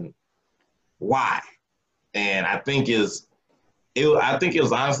 and then why? And I think it was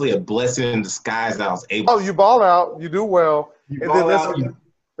honestly a blessing in disguise that I was able. Oh, you ball out. You do well.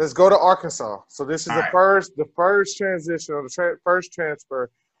 Let's go to Arkansas. So this is the first transition, or the first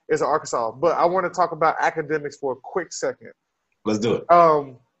transfer is Arkansas. But I want to talk about academics for a quick second. Let's do it.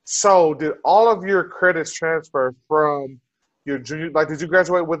 So did all of your credits transfer from your junior? Like, did you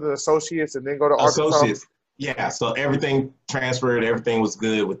graduate with an associate's and then go to Arkansas? Associates. Yeah. So everything transferred. Everything was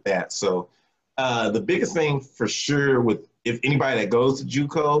good with that. So the biggest thing for sure if anybody that goes to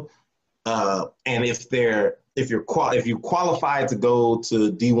JUCO, and if you qualified to go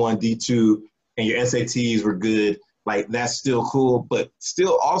to D1, D2, and your SATs were good, like, that's still cool. But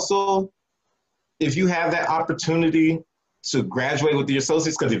still also, if you have that opportunity to graduate with your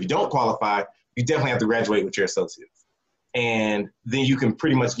associates, because if you don't qualify, you definitely have to graduate with your associates. And then you can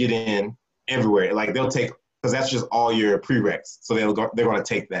pretty much get in everywhere. Like, they'll take, because that's just all your prereqs. So they're going to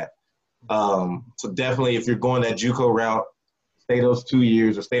take that. So definitely, if you're going that JUCO route, stay those 2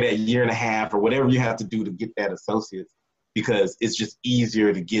 years, or stay that year and a half, or whatever you have to do to get that associates, because it's just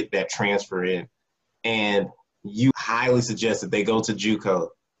easier to get that transfer in. And you highly suggest that they go to JUCO,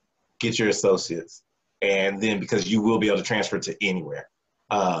 get your associates, and then, because you will be able to transfer to anywhere.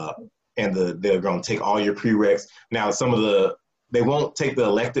 And they're going to take all your prereqs. Now, they won't take the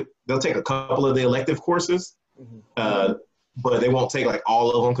elective, they'll take a couple of the elective courses, but they won't take like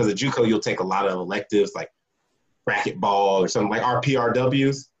all of them, because at JUCO you'll take a lot of electives, like racquetball or something, like our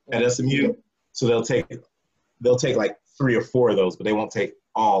PRWs at SMU. So they'll take like 3 or 4 of those, but they won't take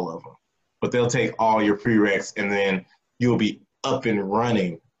all of them. But they'll take all your prereqs, and then you'll be up and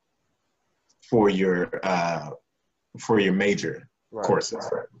running for your major courses.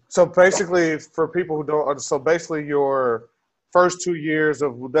 So basically, for people who don't, so basically your first 2 years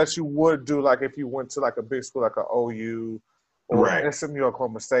of that you would do, like if you went to like a big school like a OU or SMU,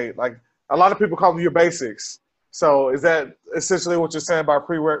 Oklahoma State, like a lot of people call them your basics. So is that essentially what you're saying by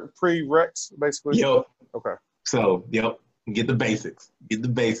prereqs, basically? Yep. Okay. So, yep, get the basics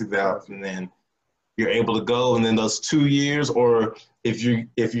out, and then you're able to go. And then those 2 years, or if you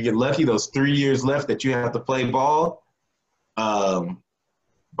get lucky, those 3 years left that you have to play ball,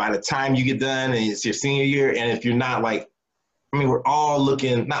 by the time you get done and it's your senior year, and if you're not like, we're all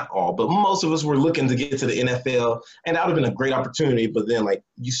looking, not all, but most of us were looking to get to the NFL, and that would have been a great opportunity. But then, like,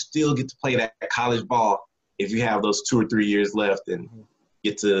 you still get to play that college ball if you have those 2 or 3 years left, and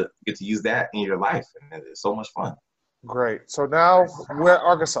get to use that in your life, and it's so much fun. Great. So now we're at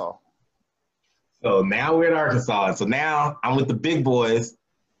Arkansas. So now we're at Arkansas, and so now I'm with the big boys,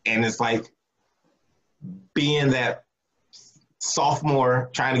 and it's like being that sophomore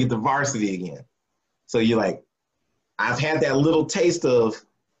trying to get the varsity again. So you're like, I've had that little taste of,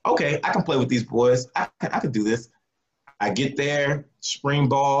 okay, I can play with these boys. I can do this. I get there, spring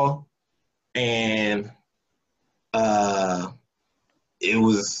ball, and it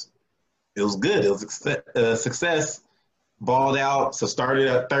was good. It was a success. Balled out, so started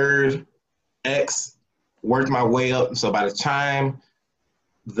at third X, worked my way up. So by the time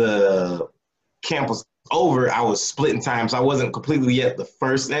the camp was over, I was splitting time. So I wasn't completely yet the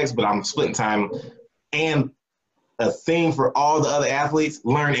first X, but I'm splitting time. And a thing for all the other athletes,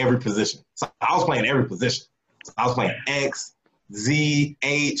 learn every position. So I was playing every position. So I was playing X, Z,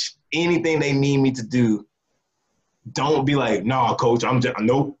 H, anything they need me to do. Don't be like, nah, coach,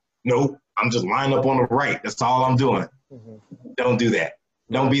 nope, I'm just lined up on the right. That's all I'm doing. Don't do that.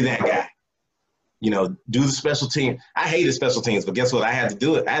 Don't be that guy. Do the special team. I hated special teams, but guess what? I had to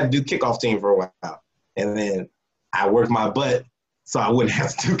do it. I had to do kickoff team for a while. And then I worked my butt so I wouldn't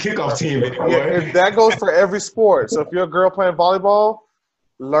have to do kickoff team anymore. Yeah, and that goes for every sport. So if you're a girl playing volleyball,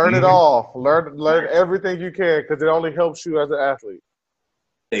 Learn it all. Learn everything you can because it only helps you as an athlete.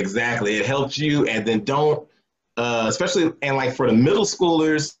 Exactly. It helps you, and then don't, especially, and like for the middle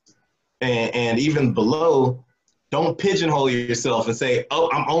schoolers and even below, don't pigeonhole yourself and say, oh,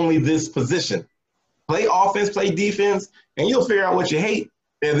 I'm only this position. Play offense, play defense, and you'll figure out what you hate,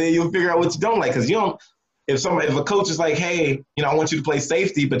 and then you'll figure out what you don't like. Because you don't, if a coach is like, hey, I want you to play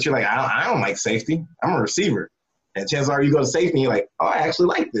safety, but you're like, I don't like safety. I'm a receiver. And chances are you go to safety and you're like, oh, I actually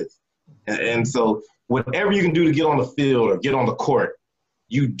like this. And so whatever you can do to get on the field or get on the court,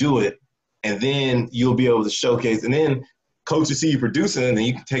 you do it, and then you'll be able to showcase. And then coaches see you producing, and then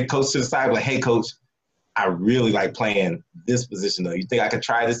you can take coach to the side like, hey, coach, I really like playing this position, though. You think I could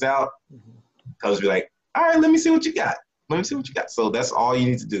try this out? Mm-hmm. Coach be like, all right, let me see what you got. So that's all you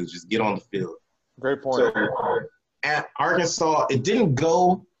need to do, just get on the field. Great point. So at Arkansas, it didn't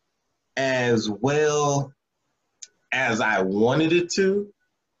go as well as I wanted it to,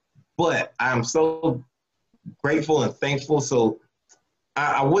 but I'm so grateful and thankful. So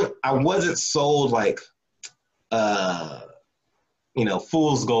I wasn't sold like,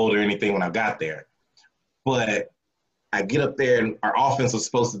 fool's gold or anything when I got there. But I get up there and our offense was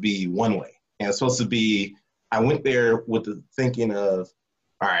supposed to be one way. And it's supposed to be, I went there with the thinking of,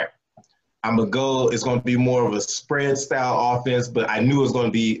 all right, I'm going to go, it's going to be more of a spread style offense, but I knew it was going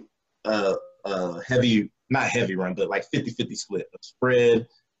to be a heavy, not heavy run, but like 50-50 split of spread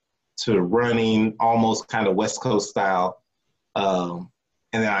to running, almost kind of West Coast style. And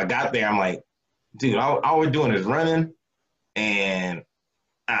then I got there, I'm like, dude, all we're doing is running. And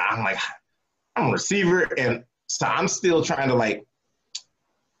I'm like, I'm a receiver. And so I'm still trying to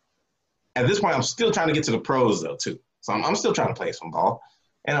at this point, I'm still trying to get to the pros though, too. So I'm still trying to play some ball.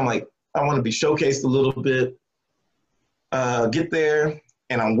 And I'm like, I want to be showcased a little bit. Get there,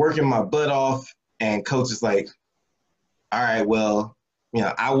 and I'm working my butt off. And coach is like, all right, well,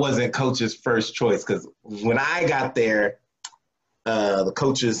 I wasn't coach's first choice because when I got there, the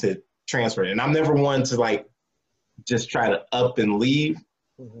coaches had transferred. And I'm never one to just try to up and leave.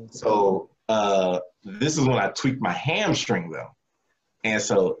 Mm-hmm. So this is when I tweaked my hamstring though. And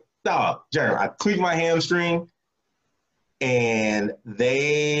so, Jeremy, I tweaked my hamstring and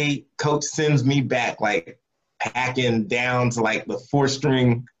coach sends me back packing down to the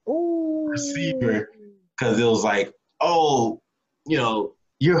 4-string receiver because it was like, oh,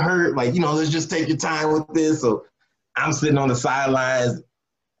 you're hurt. Let's just take your time with this. So I'm sitting on the sidelines,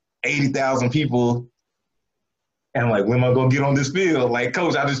 80,000 people, and I'm like, when am I going to get on this field?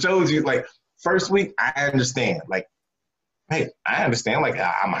 Coach, I just showed you, first week, I understand. Hey, I understand.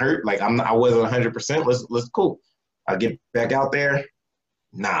 I'm hurt. I wasn't 100%. Let's cool. I get back out there.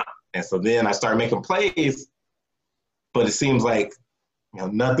 Nah. And so then I start making plays, but it seems like,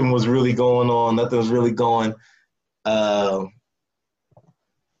 nothing was really going on. Nothing was really going. But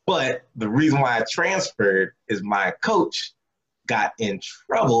the reason why I transferred is my coach got in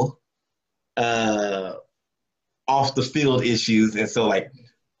trouble off the field issues. And so it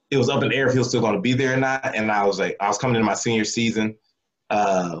was up in the air if he was still going to be there or not. And I was coming into my senior season,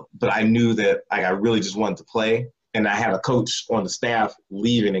 but I knew that I really just wanted to play. And I had a coach on the staff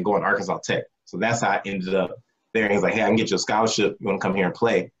leaving and going to Arkansas Tech. So that's how I ended up there. And he's like, hey, I can get you a scholarship. You want to come here and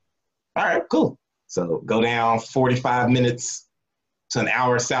play? All right, cool. So go down 45 minutes to an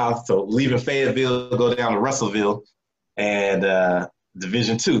hour south. So leaving Fayetteville, go down to Russellville and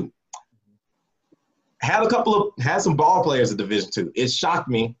Division II. Had some ball players at Division II. It shocked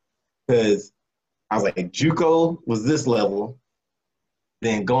me because I was like, JUCO was this level.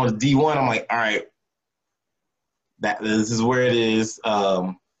 Then going to D1, I'm like, all right, this is where it is.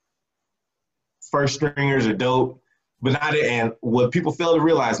 First stringers are dope, but and what people fail to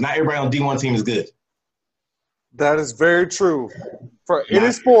realize, not everybody on D1 team is good. That is very true. For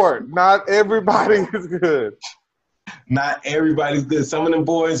any sport, not everybody is good. Not everybody's good. Some of them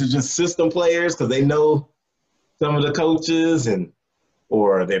boys are just system players because they know some of the coaches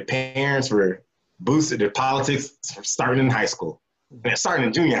or their parents were boosted their politics starting in high school. They're starting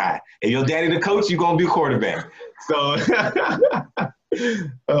in junior high. If your daddy the coach, you're going to be a quarterback. So,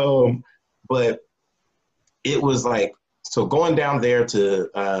 but it was so going down there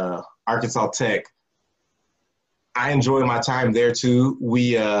to Arkansas Tech, I enjoyed my time there too.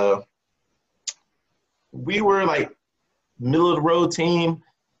 We were middle of the road team,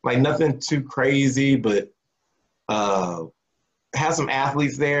 nothing too crazy, but had some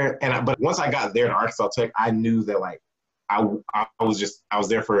athletes there. But once I got there to Arkansas Tech, I knew that I was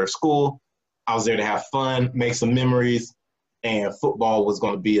there for school. I was there to have fun, make some memories, and football was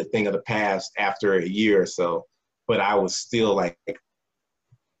going to be a thing of the past after a year or so. But I was still trying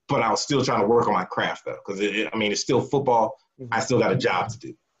to work on my craft though, because it's still football. I still got a job to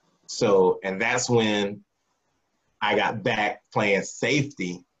do. So, and that's when I got back playing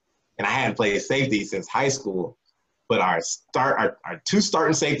safety, and I hadn't played safety since high school, but our two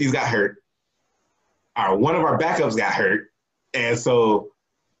starting safeties got hurt. One of our backups got hurt. And so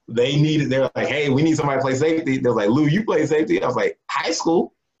they were like, hey, we need somebody to play safety. They was like, Lou, you play safety? I was like, high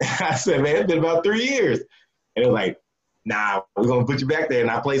school? I said, man, it's been about 3 years. And they were like, nah, we're going to put you back there. And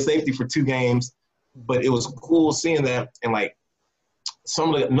I played safety for 2 games. But it was cool seeing that. And, like,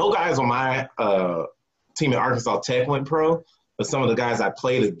 no guys on my team at Arkansas Tech went pro, but some of the guys I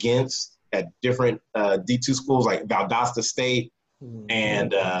played against at different D2 schools like Valdosta State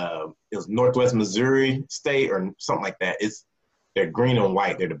and it was Northwest Missouri State or something like that. They're green and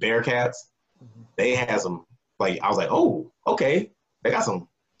white. They're the Bearcats. They had some, like, I was like, oh, okay. They got some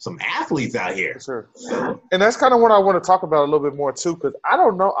athletes out here. Sure. And that's kind of what I want to talk about a little bit more too, because I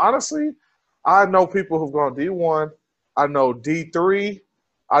don't know. Honestly, I know people who've gone D1. I know D3.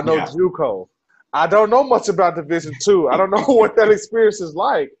 I know JUCO. I don't know much about Division II. I don't know what that experience is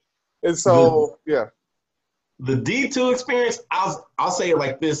like. And so, yeah. The D2 experience, I'll say it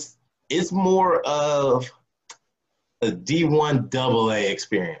like this. It's more of a D1 AA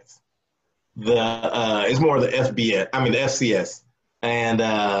experience. It's more of the FBS, I mean the FCS. And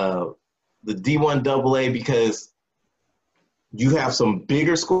the D1 AA, because you have some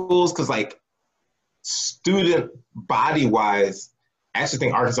bigger schools, because like student body wise, I actually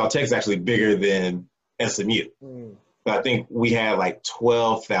think Arkansas Tech is actually bigger than SMU. But I think we had like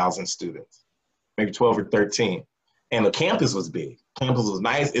 12,000 students, maybe 12 or 13. And the campus was big. Campus was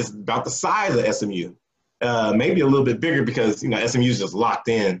nice. It's about the size of SMU. Maybe a little bit bigger because, SMU is just locked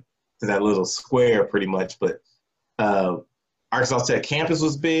in to that little square pretty much. But Arkansas Tech campus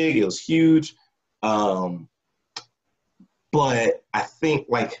was big. It was huge. But I think,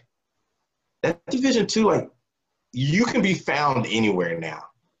 like, that Division II, like, you can be found anywhere now.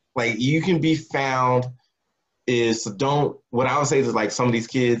 Like, you can be found what I would say is, like, some of these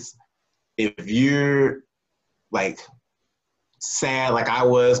kids, if you're, like, sad like I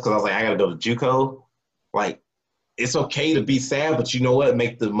was because I was like, I got to go to JUCO, like, it's okay to be sad, but you know what?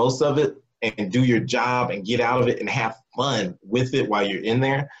 Make the most of it and do your job and get out of it and have fun with it while you're in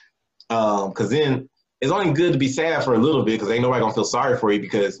there. Because then it's only good to be sad for a little bit because ain't nobody going to feel sorry for you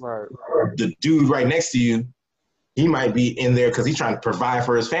because the dude right next to you, he might be in there because he's trying to provide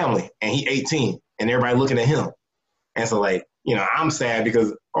for his family and he 18 and everybody looking at him. And so, like, I'm sad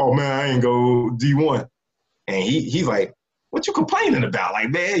because, oh, man, I ain't go D1. And he's like, what you complaining about? Like,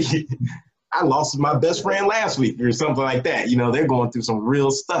 man, I lost my best friend last week or something like that. They're going through some real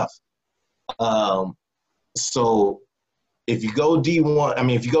stuff. So if you go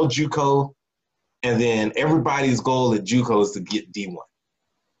D1, if you go JUCO, and then everybody's goal at JUCO is to get D1.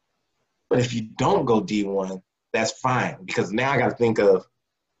 But if you don't go D1, that's fine because now I got to think of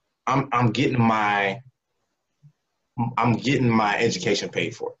I'm getting my education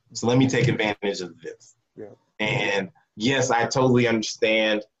paid for. So let me take advantage of this. Yeah. And yes, I totally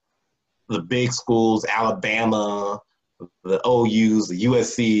understand the big schools, Alabama, the OUs, the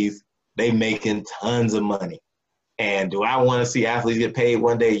USCs, they making tons of money. And do I want to see athletes get paid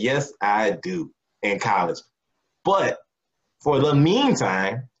one day? Yes, I do in college. But for the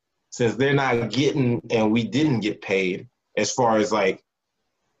meantime, since they're not getting and we didn't get paid as far as like,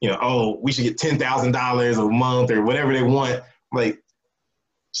 we should get $10,000 a month or whatever they want. Like,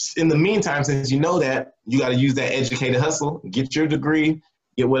 in the meantime, since you know that, you got to use that educated hustle, get your degree,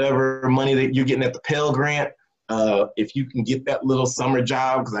 get whatever money that you're getting at the Pell Grant. If you can get that little summer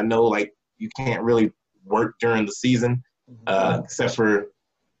job, because I know, like, you can't really work during the season, except for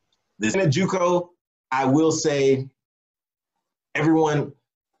this. At JUCO, I will say everyone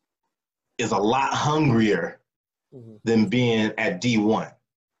is a lot hungrier than being at D1.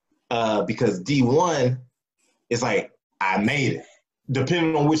 Because D1 is like, I made it.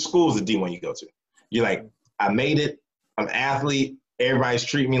 Depending on which schools of D1 you go to. You're like, I made it. I'm an athlete. Everybody's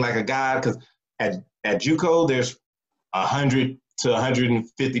treating me like a god. Because at JUCO, there's 100 to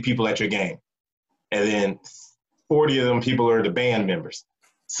 150 people at your game. And then 40 of them people are the band members.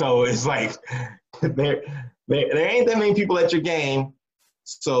 So it's like, there ain't that many people at your game.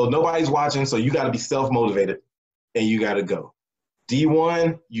 So nobody's watching. So you got to be self-motivated and you got to go.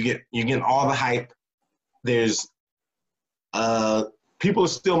 D1, you're getting all the hype. There's people are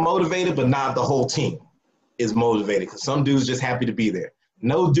still motivated, but not the whole team is motivated because some dudes just happy to be there.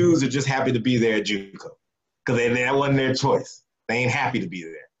 No dudes are just happy to be there at JUCO because that wasn't their choice. They ain't happy to be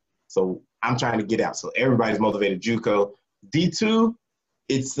there. So I'm trying to get out. So everybody's motivated JUCO. D2,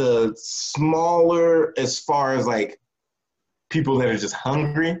 it's a smaller as far as like people that are just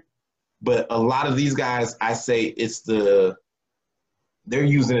hungry. But a lot of these guys, I say it's the they're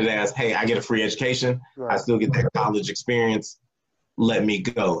using it as, hey, I get a free education. Right. I still get that college experience. Let me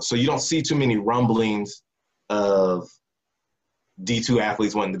go. So you don't see too many rumblings of D2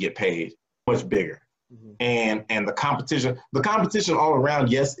 athletes wanting to get paid much bigger. Mm-hmm. And the competition all around,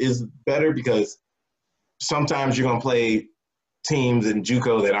 yes, is better because sometimes you're going to play teams in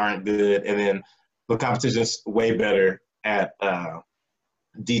JUCO that aren't good, and then the competition is way better at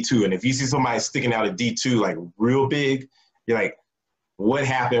D2. And if you see somebody sticking out at D2 like real big, you're like, what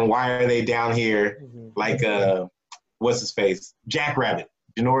happened? Why are they down here? Mm-hmm. Like, what's his face? Jackrabbit,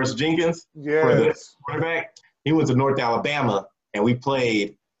 Janoris Jenkins, yes. For the quarterback. He went to North Alabama, and we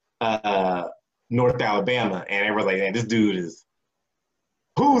played North Alabama, and everyone's like, man, this dude is,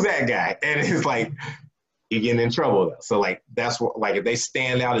 who's that guy? And it's like, you're getting in trouble. So, like, that's what, like, if they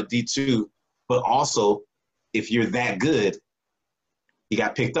stand out at D2, but also, if you're that good, you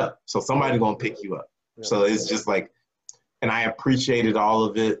got picked up. So somebody's going to pick you up. Yeah. So it's just like, and I appreciated all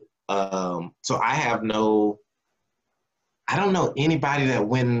of it. So I don't know anybody that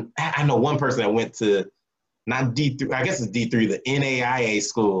went, I know one person that went to, not D3, I guess it's D3, the NAIA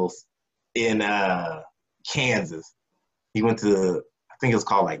schools in Kansas. He went to, I think it was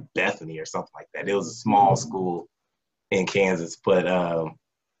called like Bethany or something like that. It was a small school in Kansas. But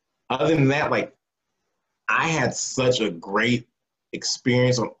other than that, like, I had such a great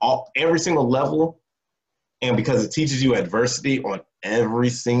experience on every single level. And because it teaches you adversity on every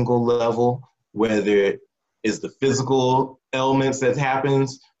single level, whether it's the physical elements that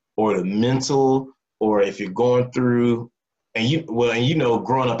happens or the mental, or if you're going through, and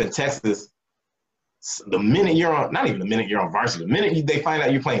growing up in Texas, the minute you're on, not even the minute you're on varsity, the minute they find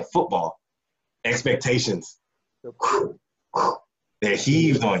out you're playing football, expectations, they're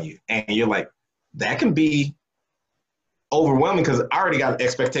heaved on you. And you're like, that can be overwhelming because I already got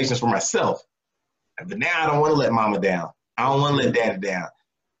expectations for myself. But now I don't want to let mama down. I don't want to let daddy down.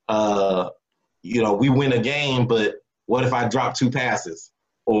 We win a game, but what if I drop 2 passes?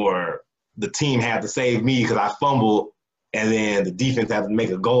 Or the team had to save me because I fumbled and then the defense had to make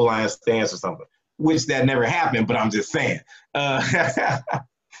a goal line stance or something, which that never happened, but I'm just saying.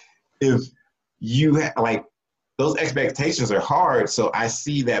 If you those expectations are hard, so I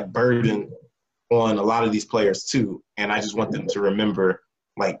see that burden on a lot of these players too. And I just want them to remember,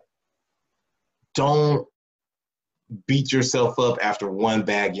 like, don't beat yourself up after 1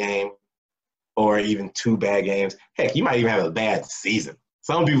 bad game or even 2 bad games. Heck, you might even have a bad season.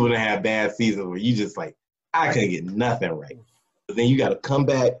 Some people don't have bad seasons where you just like, I couldn't get nothing right. But then you got to come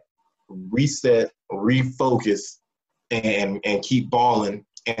back, reset, refocus, and keep balling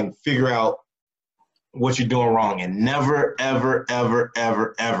and figure out what you're doing wrong, and never, ever, ever,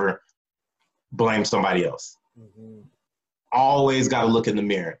 ever, ever blame somebody else. Mm-hmm. Always got to look in the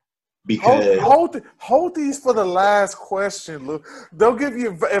mirror. Because hold these for the last question, Luke. Don't give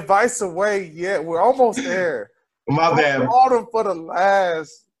your advice away yet. We're almost there. My bad. Hold them for the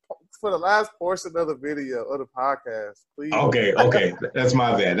last portion of the video of the podcast, please. Okay. That's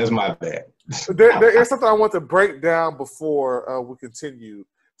my bad. There is something I want to break down before we continue.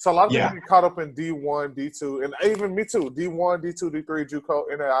 So a lot of people get caught up in D1, D2, and even me too. D1, D2, D3, JUCO,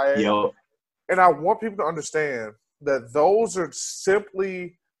 NAIA. Yep. And I want people to understand that those are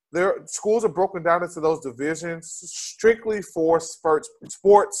simply their schools are broken down into those divisions strictly for sports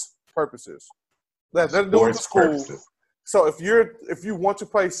purposes. That they're doing the school. Purposes. So if you want to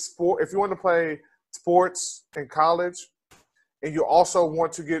play sports in college, and you also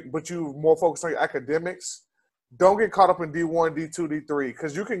want to but you more focused on your academics, don't get caught up in D1, D2, D3,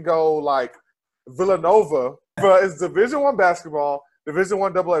 because you can go like Villanova, but it's Division I basketball, Division I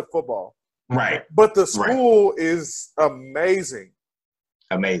AA football. Right. But the school is amazing.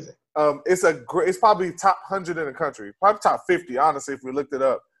 Amazing. It's probably top 100 in the country, probably top 50, honestly, if we looked it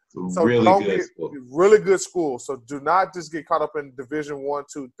up. So really good school. So do not just get caught up in Division I,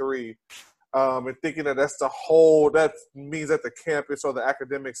 II, III, and thinking that that's that means that the campus or the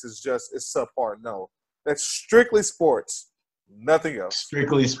academics is subpar. No, that's strictly sports, nothing else.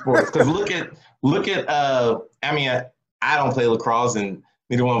 Strictly sports. Because look at I mean, I don't play lacrosse, and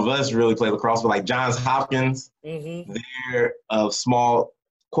neither one of us really play lacrosse, but like Johns Hopkins, they're a small,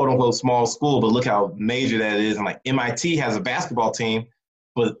 quote unquote, small school, but look how major that is. And like MIT has a basketball team,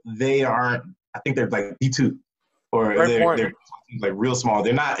 but they aren't, I think they're like D2, or they're like real small.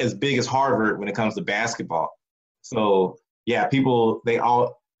 They're not as big as Harvard when it comes to basketball. So yeah, because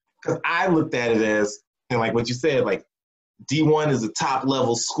I looked at it as, and like what you said, like D1 is a top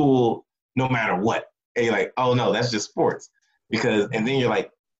level school no matter what. And you're like, oh no, that's just sports. And then you're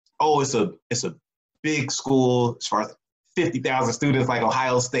like, oh, it's a big school as far as 50,000 students like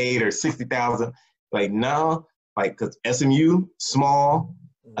Ohio State or 60,000. Like, no, Like, because SMU, small,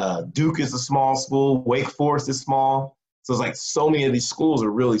 Duke is a small school, Wake Forest is small. So it's like so many of these schools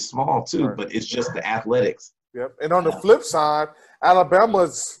are really small too, Right. but it's just the athletics. Yep. And on the flip side,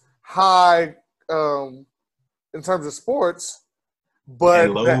 Alabama's high in terms of sports,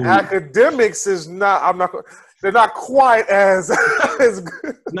 but the academics is not. They're not quite as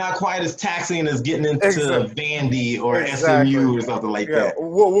good. Not quite as taxing as getting into Vandy or Exactly. SMU or something like that.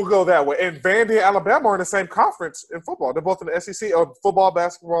 We'll go that way. And Vandy and Alabama are in the same conference in football. They're both in the SEC, or football,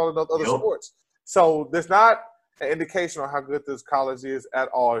 basketball, and other sports. So there's not an indication on how good this college is at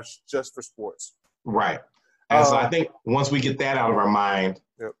all. It's just for sports. Right. And so I think once we get that out of our mind,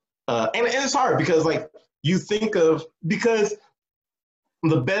 and it's hard because, like, you think of – because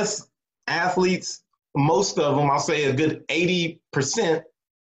the best athletes, most of them, I'll say a good 80%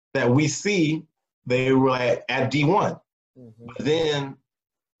 that we see, they were at D1. Mm-hmm. But then,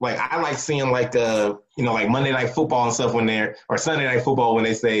 like, I like seeing, like, like Monday Night Football and stuff or Sunday Night Football when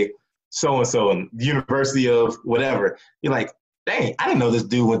they say so-and-so and University of whatever. You're like, dang, I didn't know this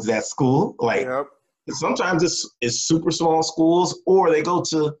dude went to that school. Like, sometimes it's super small schools, or they go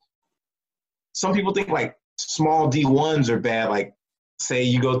to – some people think, like, small D1s are bad. Like, say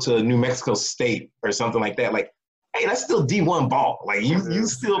you go to New Mexico State or something like that. Like, hey, that's still D1 ball. Like, you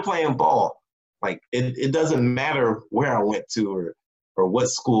still playing ball. Like, it doesn't matter where I went to or what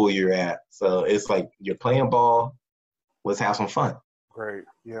school you're at. So it's like you're playing ball. Let's have some fun. Great.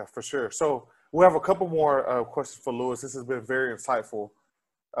 Yeah, for sure. So we'll have a couple more questions for Lewis. This has been very insightful.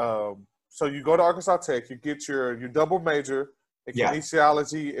 So you go to Arkansas Tech. You get your double major in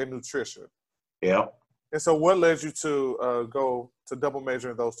kinesiology and nutrition. Yeah. And so what led you to go to double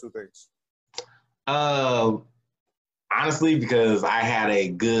major in those two things? Honestly, because I had a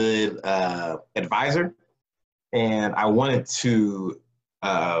good advisor, and I wanted to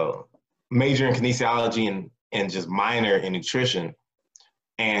major in kinesiology and just minor in nutrition.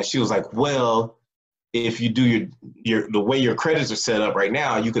 And she was like, well, if you do the way your credits are set up right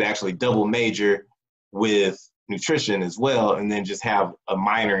now, you could actually double major with nutrition as well, and then just have a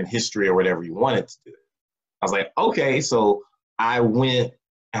minor in history or whatever you wanted to do. I was like, okay. So I went,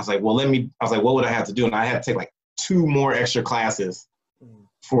 I was like, what would I have to do? And I had to take like 2 more extra classes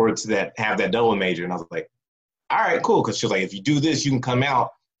to have that double major. And I was like, all right, cool. Cause she was like, if you do this, you can come out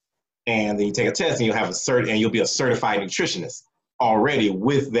and then you take a test and you'll have a cert and you'll be a certified nutritionist already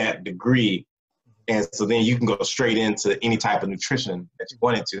with that degree. And so then you can go straight into any type of nutrition that you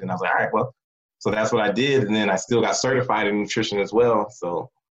wanted to. And I was like, all right, well, so that's what I did. And then I still got certified in nutrition as well.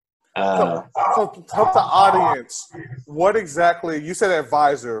 So help the audience. What exactly, you said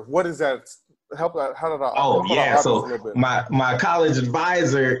advisor, what is that? How did I So my college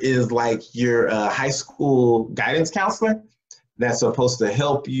advisor is like your high school guidance counselor that's supposed to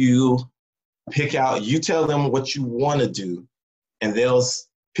help you you tell them what you want to do, and they'll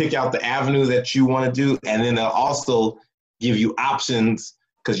pick out the avenue that you want to do, and then they'll also give you options,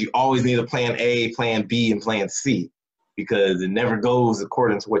 because you always need a plan A, plan B, and plan C, because it never goes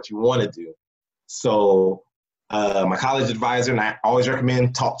according to what you want to do. So my college advisor, and I always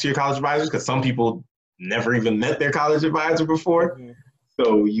recommend talk to your college advisor, because some people never even met their college advisor before. Mm-hmm.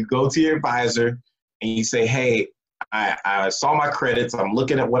 So you go to your advisor and you say, hey, I saw my credits, I'm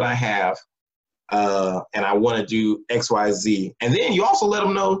looking at what I have, and I want to do X, Y, Z. And then you also let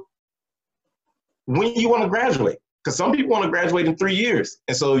them know when you want to graduate, because some people want to graduate in 3 years.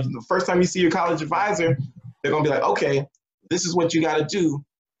 And so the first time you see your college advisor, they're going to be like, okay, this is what you got to do.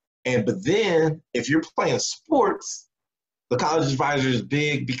 But then if you're playing sports, the college advisor is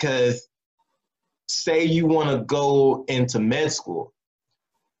big, because say you want to go into med school.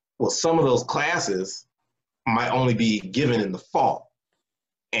 Well, some of those classes might only be given in the fall,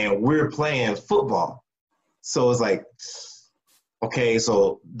 and we're playing football. So it's like, okay,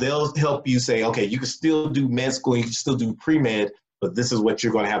 so they'll help you say, okay, you can still do med school, you can still do pre-med, but this is what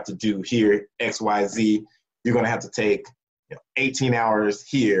you're going to have to do here, X, Y, Z. You're going to have to take 18 hours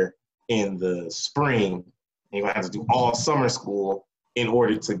here in the spring, and you're going to have to do all summer school in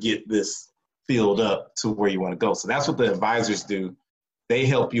order to get this filled up to where you want to go. So that's what the advisors do. They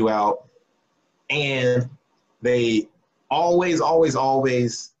help you out, and they always,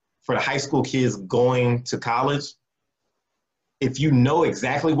 for the high school kids going to college, if you know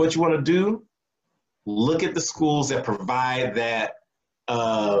exactly what you want to do, look at the schools that provide that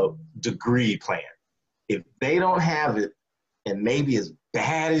degree plan. If they don't have it, and maybe as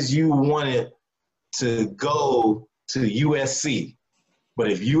bad as you want it to go to USC,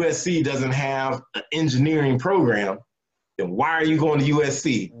 but if USC doesn't have an engineering program, then why are you going to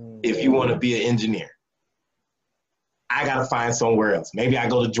USC if you want to be an engineer? I got to find somewhere else. Maybe I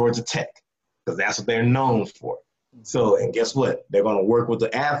go to Georgia Tech. because that's what they're known for. So, and guess what? They're going to work with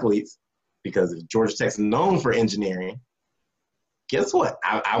the athletes because if Georgia Tech's known for engineering, guess what?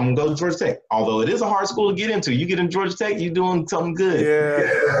 I'm going to go to Georgia Tech. Although it is a hard school to get into. You get in Georgia Tech, you're doing something good.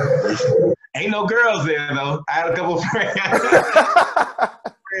 Yeah. Ain't no girls there, though. I had a couple of friends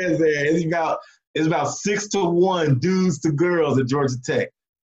there. It's about 6-1 dudes to girls at Georgia Tech.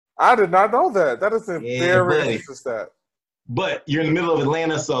 I did not know that. That is a very interesting stat. But you're in the middle of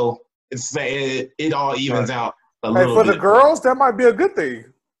Atlanta, so it all evens out a little bit. For the girls, that might be a good thing.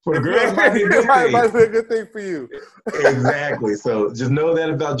 For the girls, it might be a good thing. It might be a good thing for you. Exactly. So just know that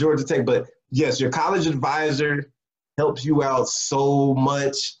about Georgia Tech. But, yes, your college advisor helps you out so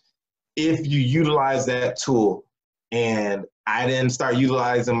much if you utilize that tool. And I didn't start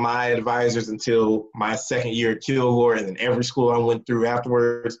utilizing my advisors until my second year at Kilgore, and then every school I went through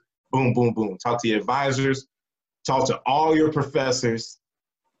afterwards, boom, boom, boom. Talk to your advisors, talk to all your professors,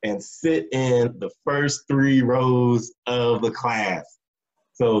 and sit in the first 3 rows of the class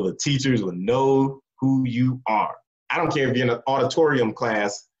so the teachers will know who you are. I don't care if you're in an auditorium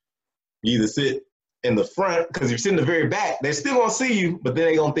class, you either sit in the front, because if you sit in the very back, they're still going to see you, but then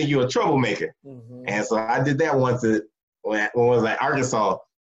they're going to think you're a troublemaker. Mm-hmm. And so I did that once when I was at Arkansas.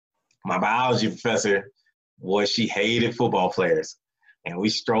 My biology professor, she hated football players. And we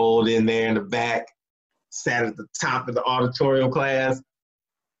strolled in there in the back, sat at the top of the auditorium class.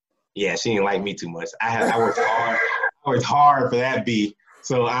 Yeah, she didn't like me too much. I worked hard. I worked hard for that B.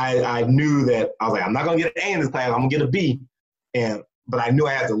 So I knew that I was like, I'm not going to get an A in this class. I'm going to get a B. But I knew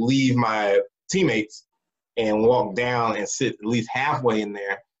I had to leave my teammates and walk down and sit at least halfway in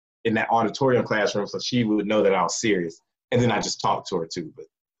there in that auditorium classroom so she would know that I was serious. And then I just talked to her too. But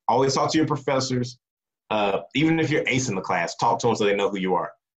always talk to your professors. Even if you're ace in the class, talk to them so they know who you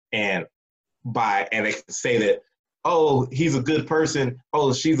are. And they can say that, oh, he's a good person.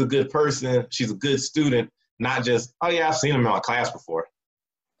 Oh, she's a good person. She's a good student. Not just, oh yeah, I've seen him in my class before.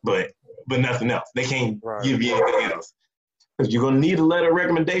 But nothing else. They can't give you anything else. Because you're going to need a letter of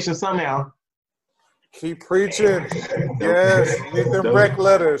recommendation somehow. Keep preaching. Yes, get them rec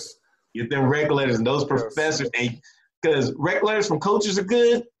letters. Get them rec letters. And those professors, because rec letters from coaches are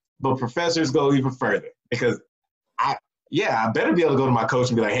good, but professors go even further. Because I better be able to go to my coach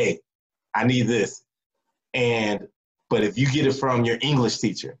and be like, hey, I need this. But if you get it from your English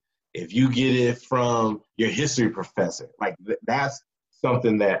teacher, if you get it from your history professor, like that's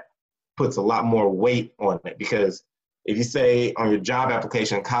something that puts a lot more weight on it. Because if you say on your job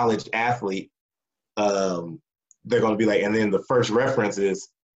application, college athlete, they're going to be like, and then the first reference is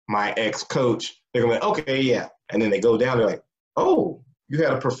my ex-coach. They're going to be like, okay, yeah. And then they go down, they're like, oh, you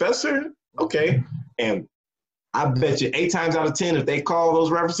had a professor? Okay. And I bet you 8 times out of 10, if they call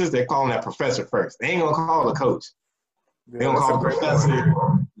those references, they're calling that professor first. They ain't going to call the coach. They're going to call the professor,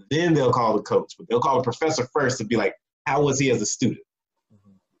 then they'll call the coach. But they'll call the professor first to be like, how was he as a student?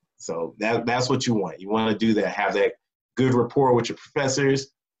 Mm-hmm. So that's what you want. You want to do that, have that good rapport with your professors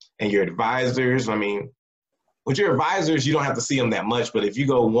and your advisors. I mean, with your advisors, you don't have to see them that much, but if you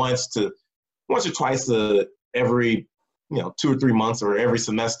go once or twice every 2 or 3 months or every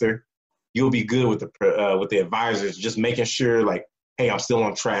semester, you'll be good with the advisors, just making sure like, hey, I'm still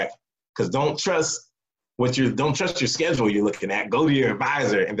on track. Because don't trust your schedule you're looking at. Go to your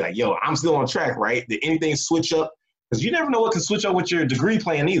advisor and be like, yo, I'm still on track, right? Did anything switch up? Because you never know what can switch up with your degree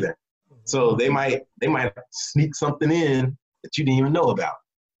plan either. So they might sneak something in that you didn't even know about,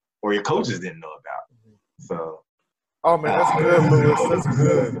 or your coaches didn't know about. So. Oh man, that's good, Lewis. That's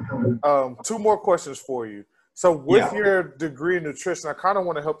good. 2 more questions for you. So with your degree in nutrition, I kind of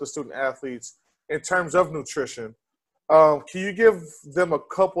want to help the student athletes in terms of nutrition. Can you give them a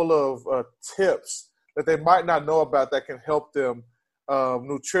couple of tips that they might not know about that can help them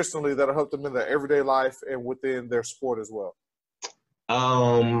nutritionally, that'll help them in their everyday life and within their sport as well?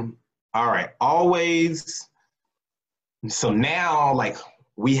 All right. Always. So now, like,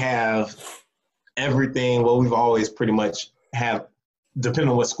 we have everything. Well, we've always pretty much have, depending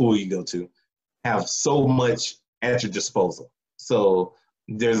on what school you go to, have so much at your disposal. So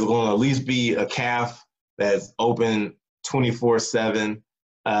there's going to at least be a calf that's open 24/7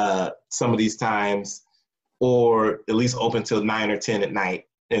 some of these times, or at least open till 9 or 10 at night,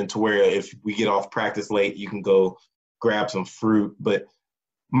 and to where if we get off practice late, you can go grab some fruit. But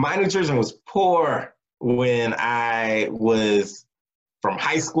my nutrition was poor when I was from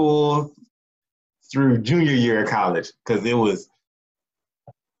high school through junior year of college, because it was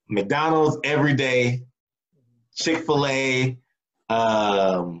McDonald's every day, Chick-fil-A,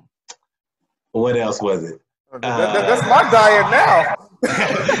 what else was it? That's my diet now.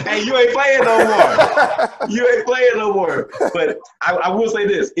 Hey, you ain't playing no more. You ain't playing no more. But I will say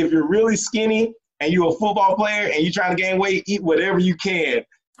this: if you're really skinny and you're a football player and you're trying to gain weight, eat whatever you can,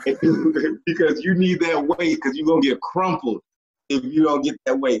 because you need that weight because you're gonna get crumpled if you don't get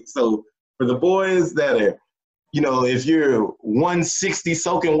that weight. So for the boys that are, if you're 160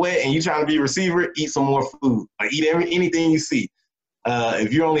 soaking wet and you're trying to be a receiver, eat some more food. Like eat anything you see.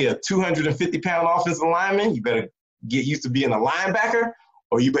 If you're only a 250-pound offensive lineman, you better get used to being a linebacker,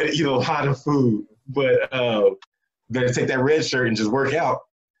 or you better eat a lot of food. But better take that red shirt and just work out.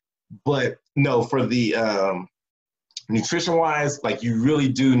 But no, for the nutrition-wise, like you really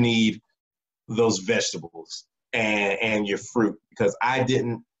do need those vegetables and your fruit, because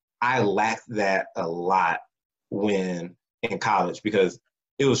I lacked that a lot when in college, because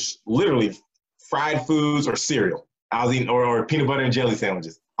it was literally fried foods or cereal. I was eating or peanut butter and jelly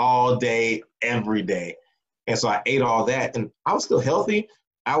sandwiches all day, every day. And so I ate all that, and I was still healthy.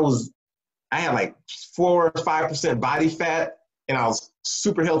 I had like 4 or 5% body fat, and I was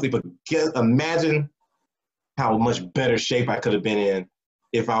super healthy. But imagine how much better shape I could have been in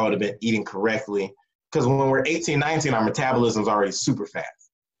if I would have been eating correctly. Because when we're 18, 19, our metabolism's already super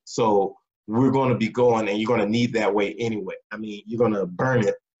fast. So we're going to be going, and you're going to need that weight anyway. I mean, you're going to burn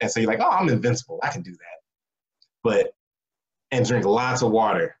it. And so you're like, oh, I'm invincible. I can do that. And drink lots of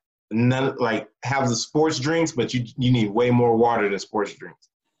water. Have the sports drinks, but you need way more water than sports drinks.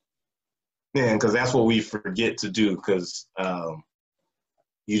 And because that's what we forget to do, because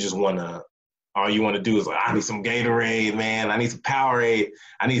you just want to, all you want to do is like, I need some Gatorade, man. I need some Powerade.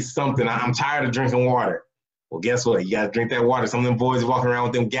 I need something. I'm tired of drinking water. Well, guess what? You got to drink that water. Some of them boys walking around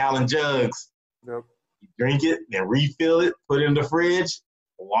with them gallon jugs. Yep. You drink it, then refill it, put it in the fridge,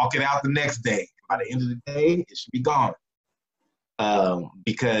 walk it out the next day. By the end of the day, it should be gone.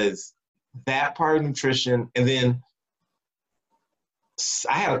 Because that part of nutrition, and then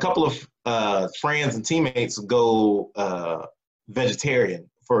I had a couple of friends and teammates go vegetarian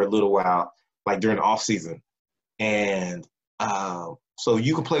for a little while, like during the off season. And so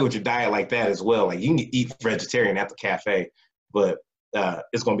you can play with your diet like that as well. Like you can eat vegetarian at the cafe, but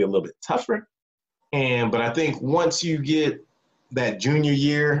it's going to be a little bit tougher. But I think once you get that junior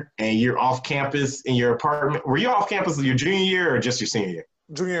year and you're off campus in your apartment, were you off campus your junior year or just your senior year?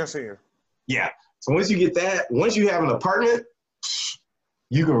 Junior and senior. Yeah. So once you get that, once you have an apartment,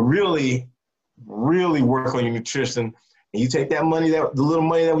 you can really, really work on your nutrition. And you take that money, the little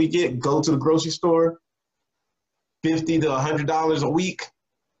money that we get, go to the grocery store, $50 to $100 a week,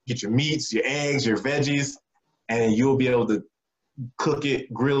 get your meats, your eggs, your veggies, and you'll be able to cook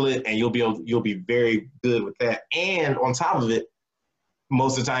it, grill it, and you'll be very good with that. And on top of it,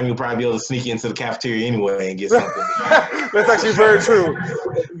 most of the time you'll probably be able to sneak into the cafeteria anyway and get something. That's actually very true.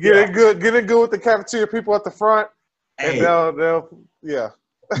 Get it good with the cafeteria people at the front, and they'll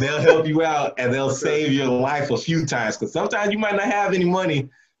help you out, and they'll save your life a few times, because sometimes you might not have any money,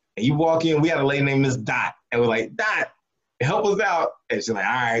 and you walk in. We had a lady named Miss Dot, and we're like, Dot, help us out. And she's like,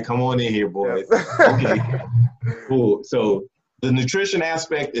 all right, come on in here, boys. Okay, cool. So the nutrition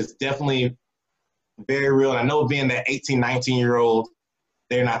aspect is definitely very real. I know being that 18, 19-year-old,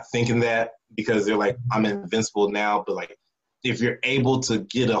 they're not thinking that because they're like, I'm invincible now. But like, if you're able to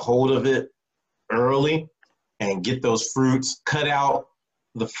get a hold of it early and get those fruits, cut out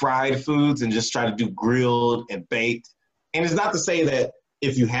the fried foods and just try to do grilled and baked. And it's not to say that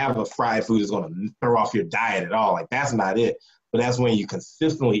if you have a fried food, it's going to throw off your diet at all. Like, that's not it. But that's when you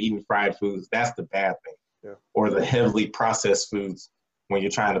consistently eating fried foods. That's the bad thing. Yeah. Or the heavily processed foods when you're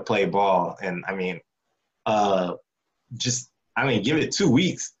trying to play ball. And I mean, give it 2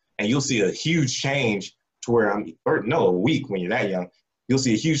 weeks and you'll see a huge change to where a week when you're that young, you'll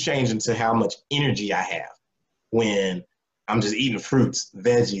see a huge change into how much energy I have when I'm just eating fruits,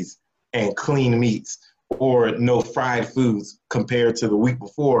 veggies, and clean meats, or no fried foods compared to the week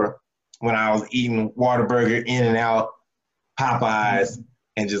before when I was eating Whataburger, In-N-Out, Popeyes,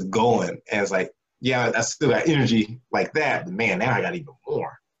 and just going. And it's like, yeah, I still got energy like that, but man, now I got even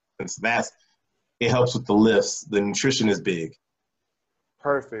more. And so it helps with the lifts. The nutrition is big.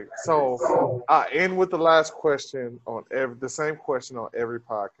 Perfect. So I end with the last question the same question on every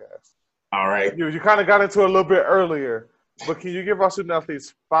podcast. All right. You kind of got into it a little bit earlier, but can you give our student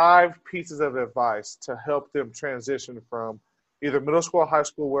athletes 5 pieces of advice to help them transition from either middle school or high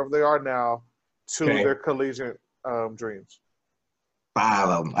school, wherever they are now, to their collegiate dreams? 5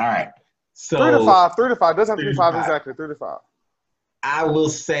 of them. All right. So 3 to 5. 3 to 5. Doesn't have to be 5 exactly. 3 to 5. I will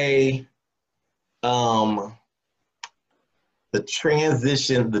say, the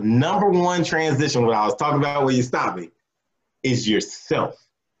transition, the number one transition, what I was talking about where you stopped me, is yourself.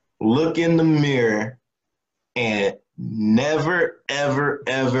 Look in the mirror and never, ever,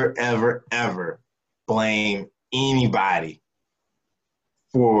 ever, ever, ever blame anybody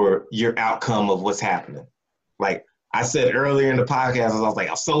for your outcome of what's happening. Like I said earlier in the podcast, I was like,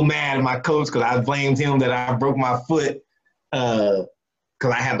 I'm so mad at my coach because I blamed him that I broke my foot because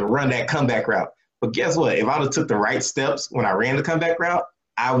I had to run that comeback route. But guess what? If I would have took the right steps when I ran the comeback route,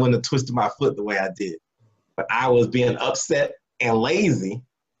 I wouldn't have twisted my foot the way I did. But I was being upset and lazy,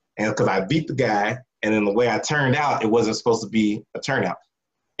 and because I beat the guy, and then the way I turned out, it wasn't supposed to be a turnout.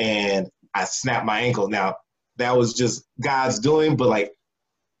 And I snapped my ankle. Now, that was just God's doing, but like,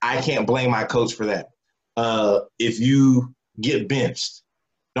 I can't blame my coach for that. If you get benched,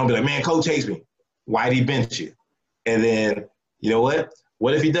 don't be like, man, coach hates me. Why'd he bench you? And then, you know what?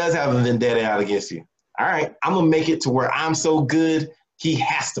 What if he does have a vendetta out against you? All right, I'm going to make it to where I'm so good, he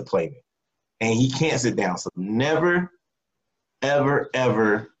has to play me. And he can't sit down. So never, ever,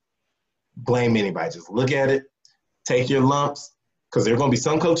 ever blame anybody. Just look at it, take your lumps, because there are going to be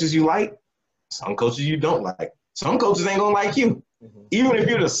some coaches you like, some coaches you don't like. Some coaches ain't going to like you. Even if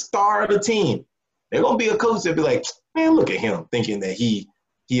you're the star of the team, there's going to be a coach that be like, man, look at him thinking that he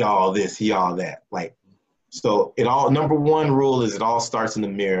all this, he all that. Like, so number one rule is it all starts in the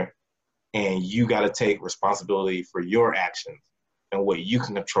mirror, and you got to take responsibility for your actions and what you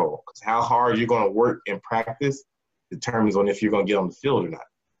can control. Because how hard you're going to work in practice determines on if you're going to get on the field or not.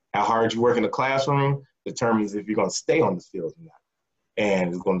 How hard you work in the classroom determines if you're going to stay on the field or not. And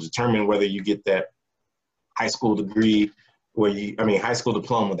it's going to determine whether you get that high school degree, high school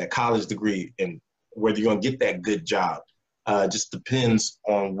diploma, that college degree, and whether you're going to get that good job. Just depends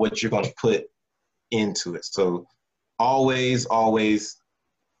on what you're going to put into it. So always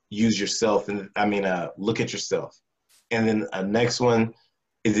use yourself, and look at yourself. And then next one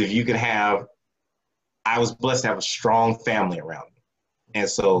is if you can I was blessed to have a strong family around me. And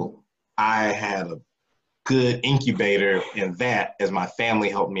so I had a good incubator in that as my family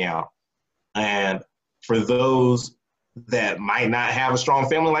helped me out. And for those that might not have a strong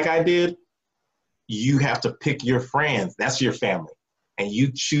family like I did, you have to pick your friends. That's your family. And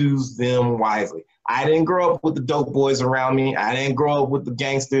you choose them wisely. I didn't grow up with the dope boys around me. I didn't grow up with the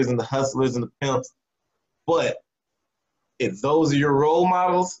gangsters and the hustlers and the pimps. But if those are your role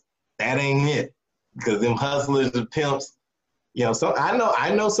models, that ain't it. Because them hustlers and pimps, so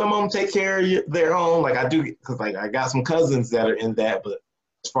I know some of them take care of their own. Like I do, because like I got some cousins that are in that. But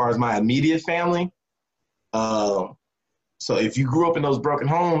as far as my immediate family, so if you grew up in those broken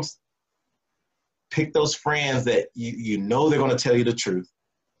homes, pick those friends that you know they're going to tell you the truth.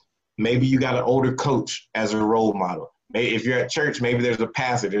 Maybe you got an older coach as a role model. Maybe if you're at church, maybe there's a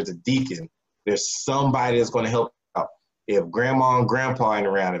pastor, there's a deacon, there's somebody that's going to help out. If grandma and grandpa ain't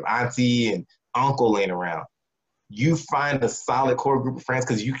around, if auntie and uncle ain't around, you find a solid core group of friends,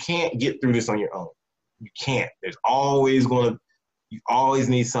 because you can't get through this on your own. You can't. You always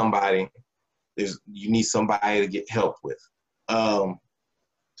need somebody. You need somebody to get help with.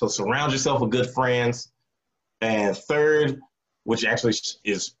 So surround yourself with good friends. And third, which actually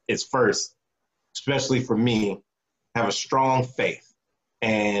is first, especially for me, have a strong faith.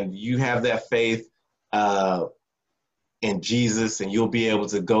 And you have that faith in Jesus, and you'll be able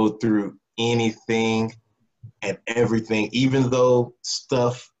to go through anything and everything, even though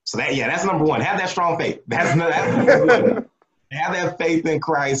stuff. So that's number one. Have that strong faith. That's number one. Have that faith in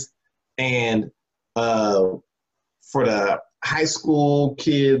Christ. And for the high school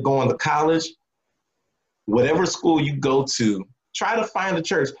kid going to college, whatever school you go to, try to find a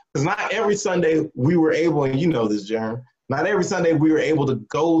church. Because not every Sunday we were able, and you know this, Jeremy, not every Sunday we were able to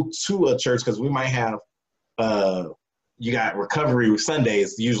go to a church, because we might have, you got recovery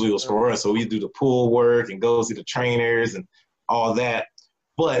Sundays, usually was for us. So we do the pool work and go see the trainers and all that.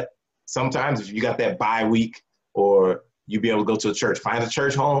 But sometimes if you got that bye week, or you be able to go to a church, find a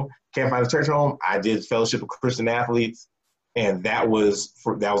church home. Can't find a church home, I did Fellowship of Christian Athletes. And that was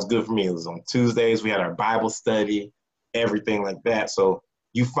good for me. It was on Tuesdays. We had our Bible study, everything like that. So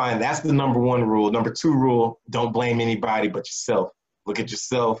you find that's the number one rule. Number two rule, don't blame anybody but yourself. Look at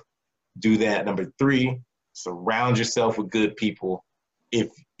yourself. Do that. Number three, surround yourself with good people.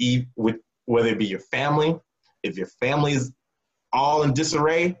 Whether it be your family, if your family is all in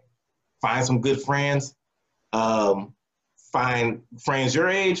disarray, find some good friends. Find friends your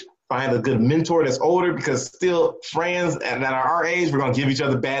age. Find a good mentor that's older, because still friends that are our age, we're going to give each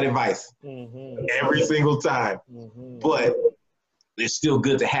other bad advice every single time. But it's still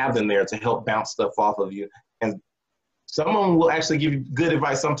good to have them there to help bounce stuff off of you. And some of them will actually give you good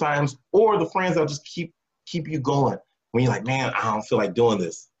advice sometimes, or the friends that'll just keep you going. When you're like, man, I don't feel like doing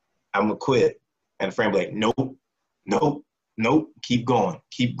this, I'm going to quit. And the friend will be like, nope, keep going.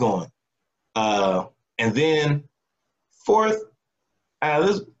 And then Fourth,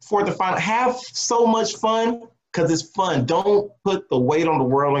 this fourth and final, have so much fun because it's fun. Don't put the weight on the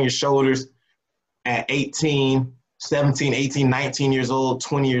world on your shoulders at 18, 17, 18, 19 years old,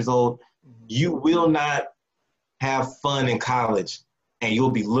 20 years old. You will not have fun in college, and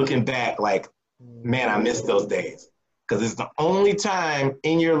you'll be looking back like, man, I miss those days. Because it's the only time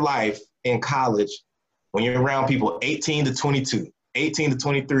in your life in college when you're around people 18 to 22, 18 to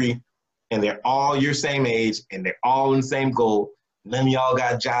 23, and they're all your same age, and they're all in the same goal. None of y'all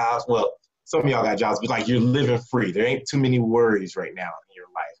got jobs. Well, some of y'all got jobs, but like you're living free. There ain't too many worries right now in your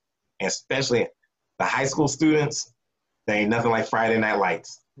life. And especially the high school students, there ain't nothing like Friday Night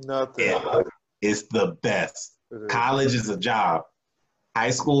Lights. Nothing. It's the best. College is a job.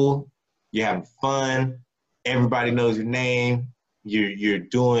 High school, you're having fun. Everybody knows your name. You're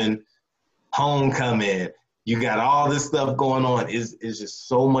doing homecoming. You got all this stuff going on. It's just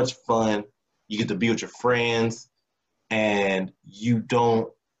so much fun. You get to be with your friends, and you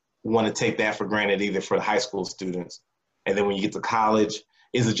don't want to take that for granted either for the high school students. And then when you get to college,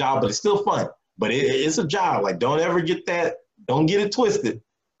 it's a job, but it's still fun. But it's a job. Like, don't ever get that. Don't get it twisted.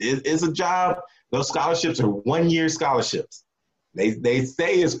 It's a job. Those scholarships are 1-year scholarships. They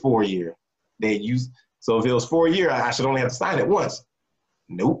say it's 4-year. So if it was 4-year, I should only have to sign it once.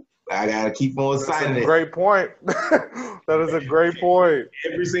 Nope. I gotta keep on signing it. Great point. That is a great point.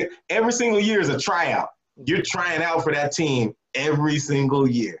 Every single year is a tryout. You're trying out for that team every single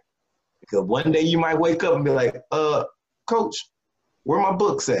year. Because one day you might wake up and be like, Coach, where my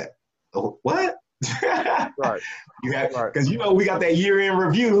books at? Oh, what? Right. Because we got that year-end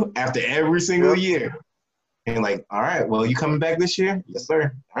review after every single year. And like, all right, well, you coming back this year? Yes,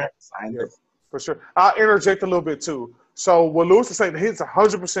 sir. All right, sign this. For sure. I'll interject a little bit too. So what Lewis is saying, he's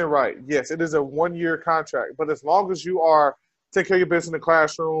 100% right. Yes, it is a 1-year contract, but as long as you are taking care of your business in the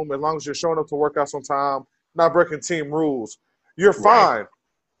classroom, as long as you're showing up to workouts on time, not breaking team rules, you're fine. Right.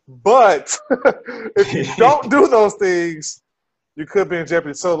 But if you don't do those things, you could be in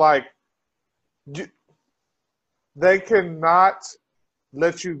jeopardy. So like, they cannot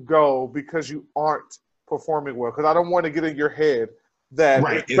let you go because you aren't performing well. Because I don't want to get in your head that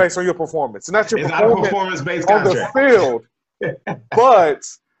it's based on your performance. And that's your performance-based on contract. The field. But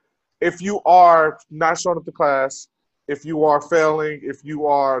if you are not showing up to class, if you are failing, if you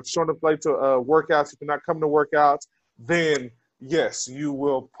are showing up late to workouts, if you're not coming to workouts, then yes, you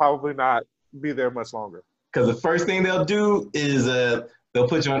will probably not be there much longer. Because the first thing they'll do is they'll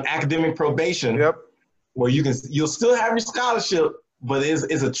put you on academic probation. Yep. Where you'll still have your scholarship, but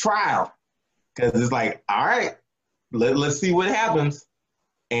it's a trial. Because it's like, all right, let's see what happens.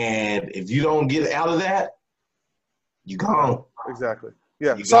 And if you don't get out of that, you gone. Exactly.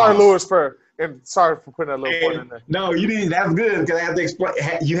 Yeah. Sorry, Lewis, sorry for putting that little point in there. No, you didn't. That's good because I have to explain.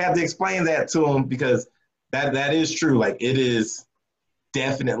 You have to explain that to them because that is true. Like, it is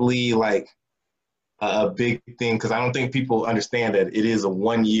definitely like a big thing because I don't think people understand that it is a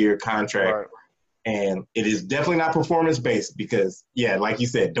 1-year contract. Right. And it is definitely not performance-based because, yeah, like you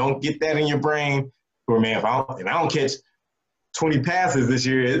said, don't get that in your brain where, man, if I don't catch 20 passes this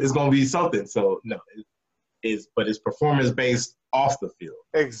year, it's going to be something. So, no, but it's performance-based off the field.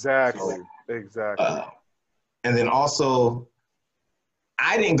 Exactly. Exactly. And then also,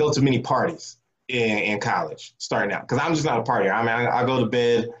 I didn't go to many parties in college starting out because I'm just not a partier. I mean, I go to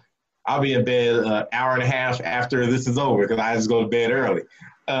bed. I'll be in bed an hour and a half after this is over because I just go to bed early.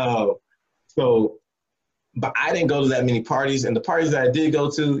 But I didn't go to that many parties, and the parties that I did go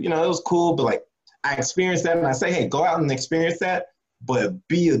to, it was cool, but like I experienced that, and I say, hey, go out and experience that, but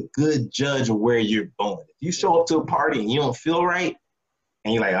be a good judge of where you're going. If you show up to a party and you don't feel right,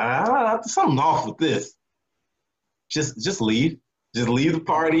 and you're like, something's off with this, just leave. Just leave the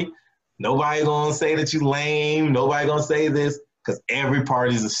party. Nobody gonna say that you lame. Nobody gonna say this, because every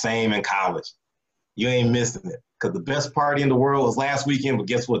party's the same in college. You ain't missing it. Because the best party in the world was last weekend, but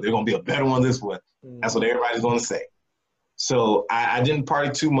guess what? There's going to be a better one this one. That's what everybody's going to say. So I didn't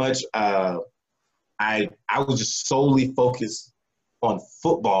party too much. I was just solely focused on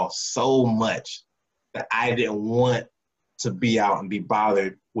football so much that I didn't want to be out and be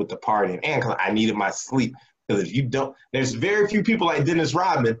bothered with the partying. And because I needed my sleep. Because if you don't, there's very few people like Dennis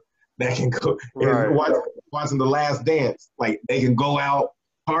Rodman that can go watching The Last Dance. Like, they can go out,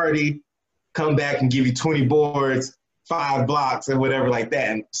 party, come back and give you 20 boards, 5 blocks, and whatever like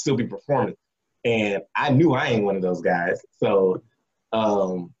that, and still be performing. And I knew I ain't one of those guys. So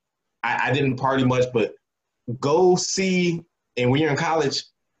I didn't party much, but go see, and when you're in college,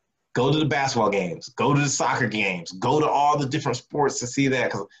 go to the basketball games, go to the soccer games, go to all the different sports to see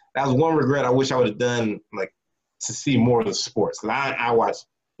that. Because that was one regret I wish I would have done, like, to see more of the sports. Because I watched,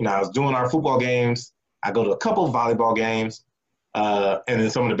 I was doing our football games I go to a couple of volleyball games, and then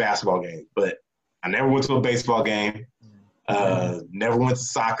some of the basketball games. But I never went to a baseball game. Never went to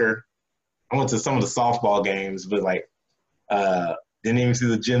soccer. I went to some of the softball games, but like didn't even see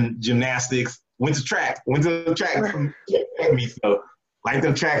the gymnastics. Went to track meets, so like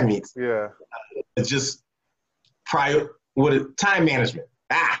them track meets. Yeah, it's just time management.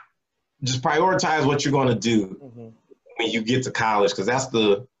 Just prioritize what you're going to do when you get to college, because that's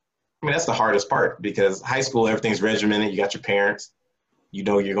the hardest part. Because high school, everything's regimented. You got your parents. You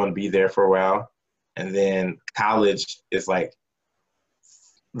know you're going to be there for a while. And then college is like,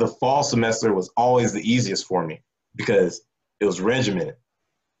 the fall semester was always the easiest for me because it was regimented.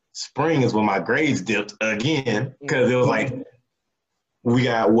 Spring is when my grades dipped again, because it was like, we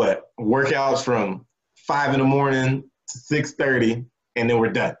got workouts from 5 a.m. to 6:30, and then we're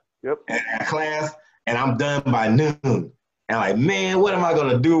done. Yep. And I class, and I'm done by noon. And I'm like, man, what am I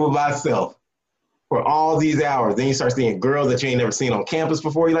gonna do with myself for all these hours? Then you start seeing girls that you ain't never seen on campus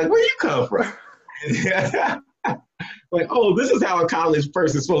before. You're like, where you come from? Like, oh, this is how a college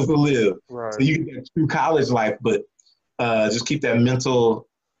person's supposed to live. Right. So you get true college life, but just keep your mental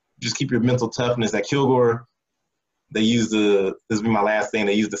toughness. At Kilgore, they use this will be my last thing,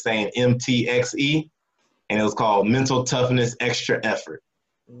 they use the saying MTXE, and it was called mental toughness, extra effort.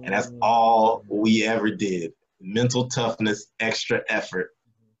 And that's all we ever did. Mental toughness, extra effort.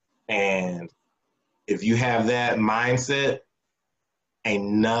 And if you have that mindset, ain't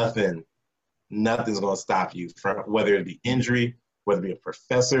nothing's gonna stop you from, whether it be injury, whether it be a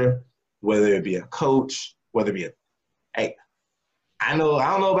professor, whether it be a coach, whether it be I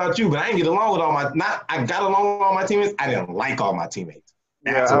don't know about you, but I didn't get along with I got along with all my teammates. I didn't like all my teammates.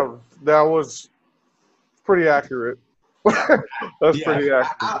 That was pretty accurate. That's pretty accurate.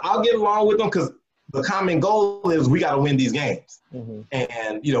 I'll get along with them because the common goal is we got to win these games.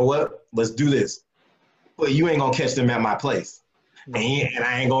 And you know what? Let's do this. But you ain't going to catch them at my place. And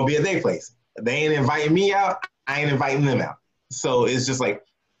I ain't going to be at their place. They ain't inviting me out. I ain't inviting them out. So it's just like,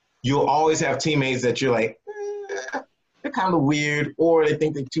 you'll always have teammates that you're like, they're kind of weird, or they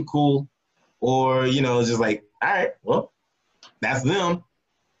think they're too cool, or, you know, it's just like, all right, well, that's them.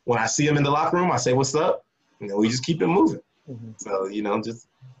 When I see them in the locker room, I say, what's up? You know, we just keep it moving. So, you know, just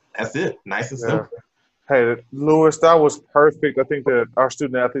that's it. Nice and simple. Hey, Lewis, that was perfect. I think that our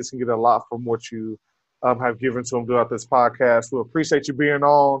student athletes can get a lot from what you have given to them throughout this podcast. We appreciate you being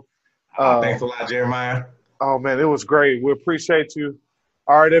on. Thanks a lot, Jeremiah. Oh, man, it was great. We appreciate you.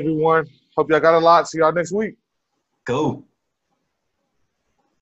 All right, everyone. Hope y'all got a lot. See y'all next week. Cool.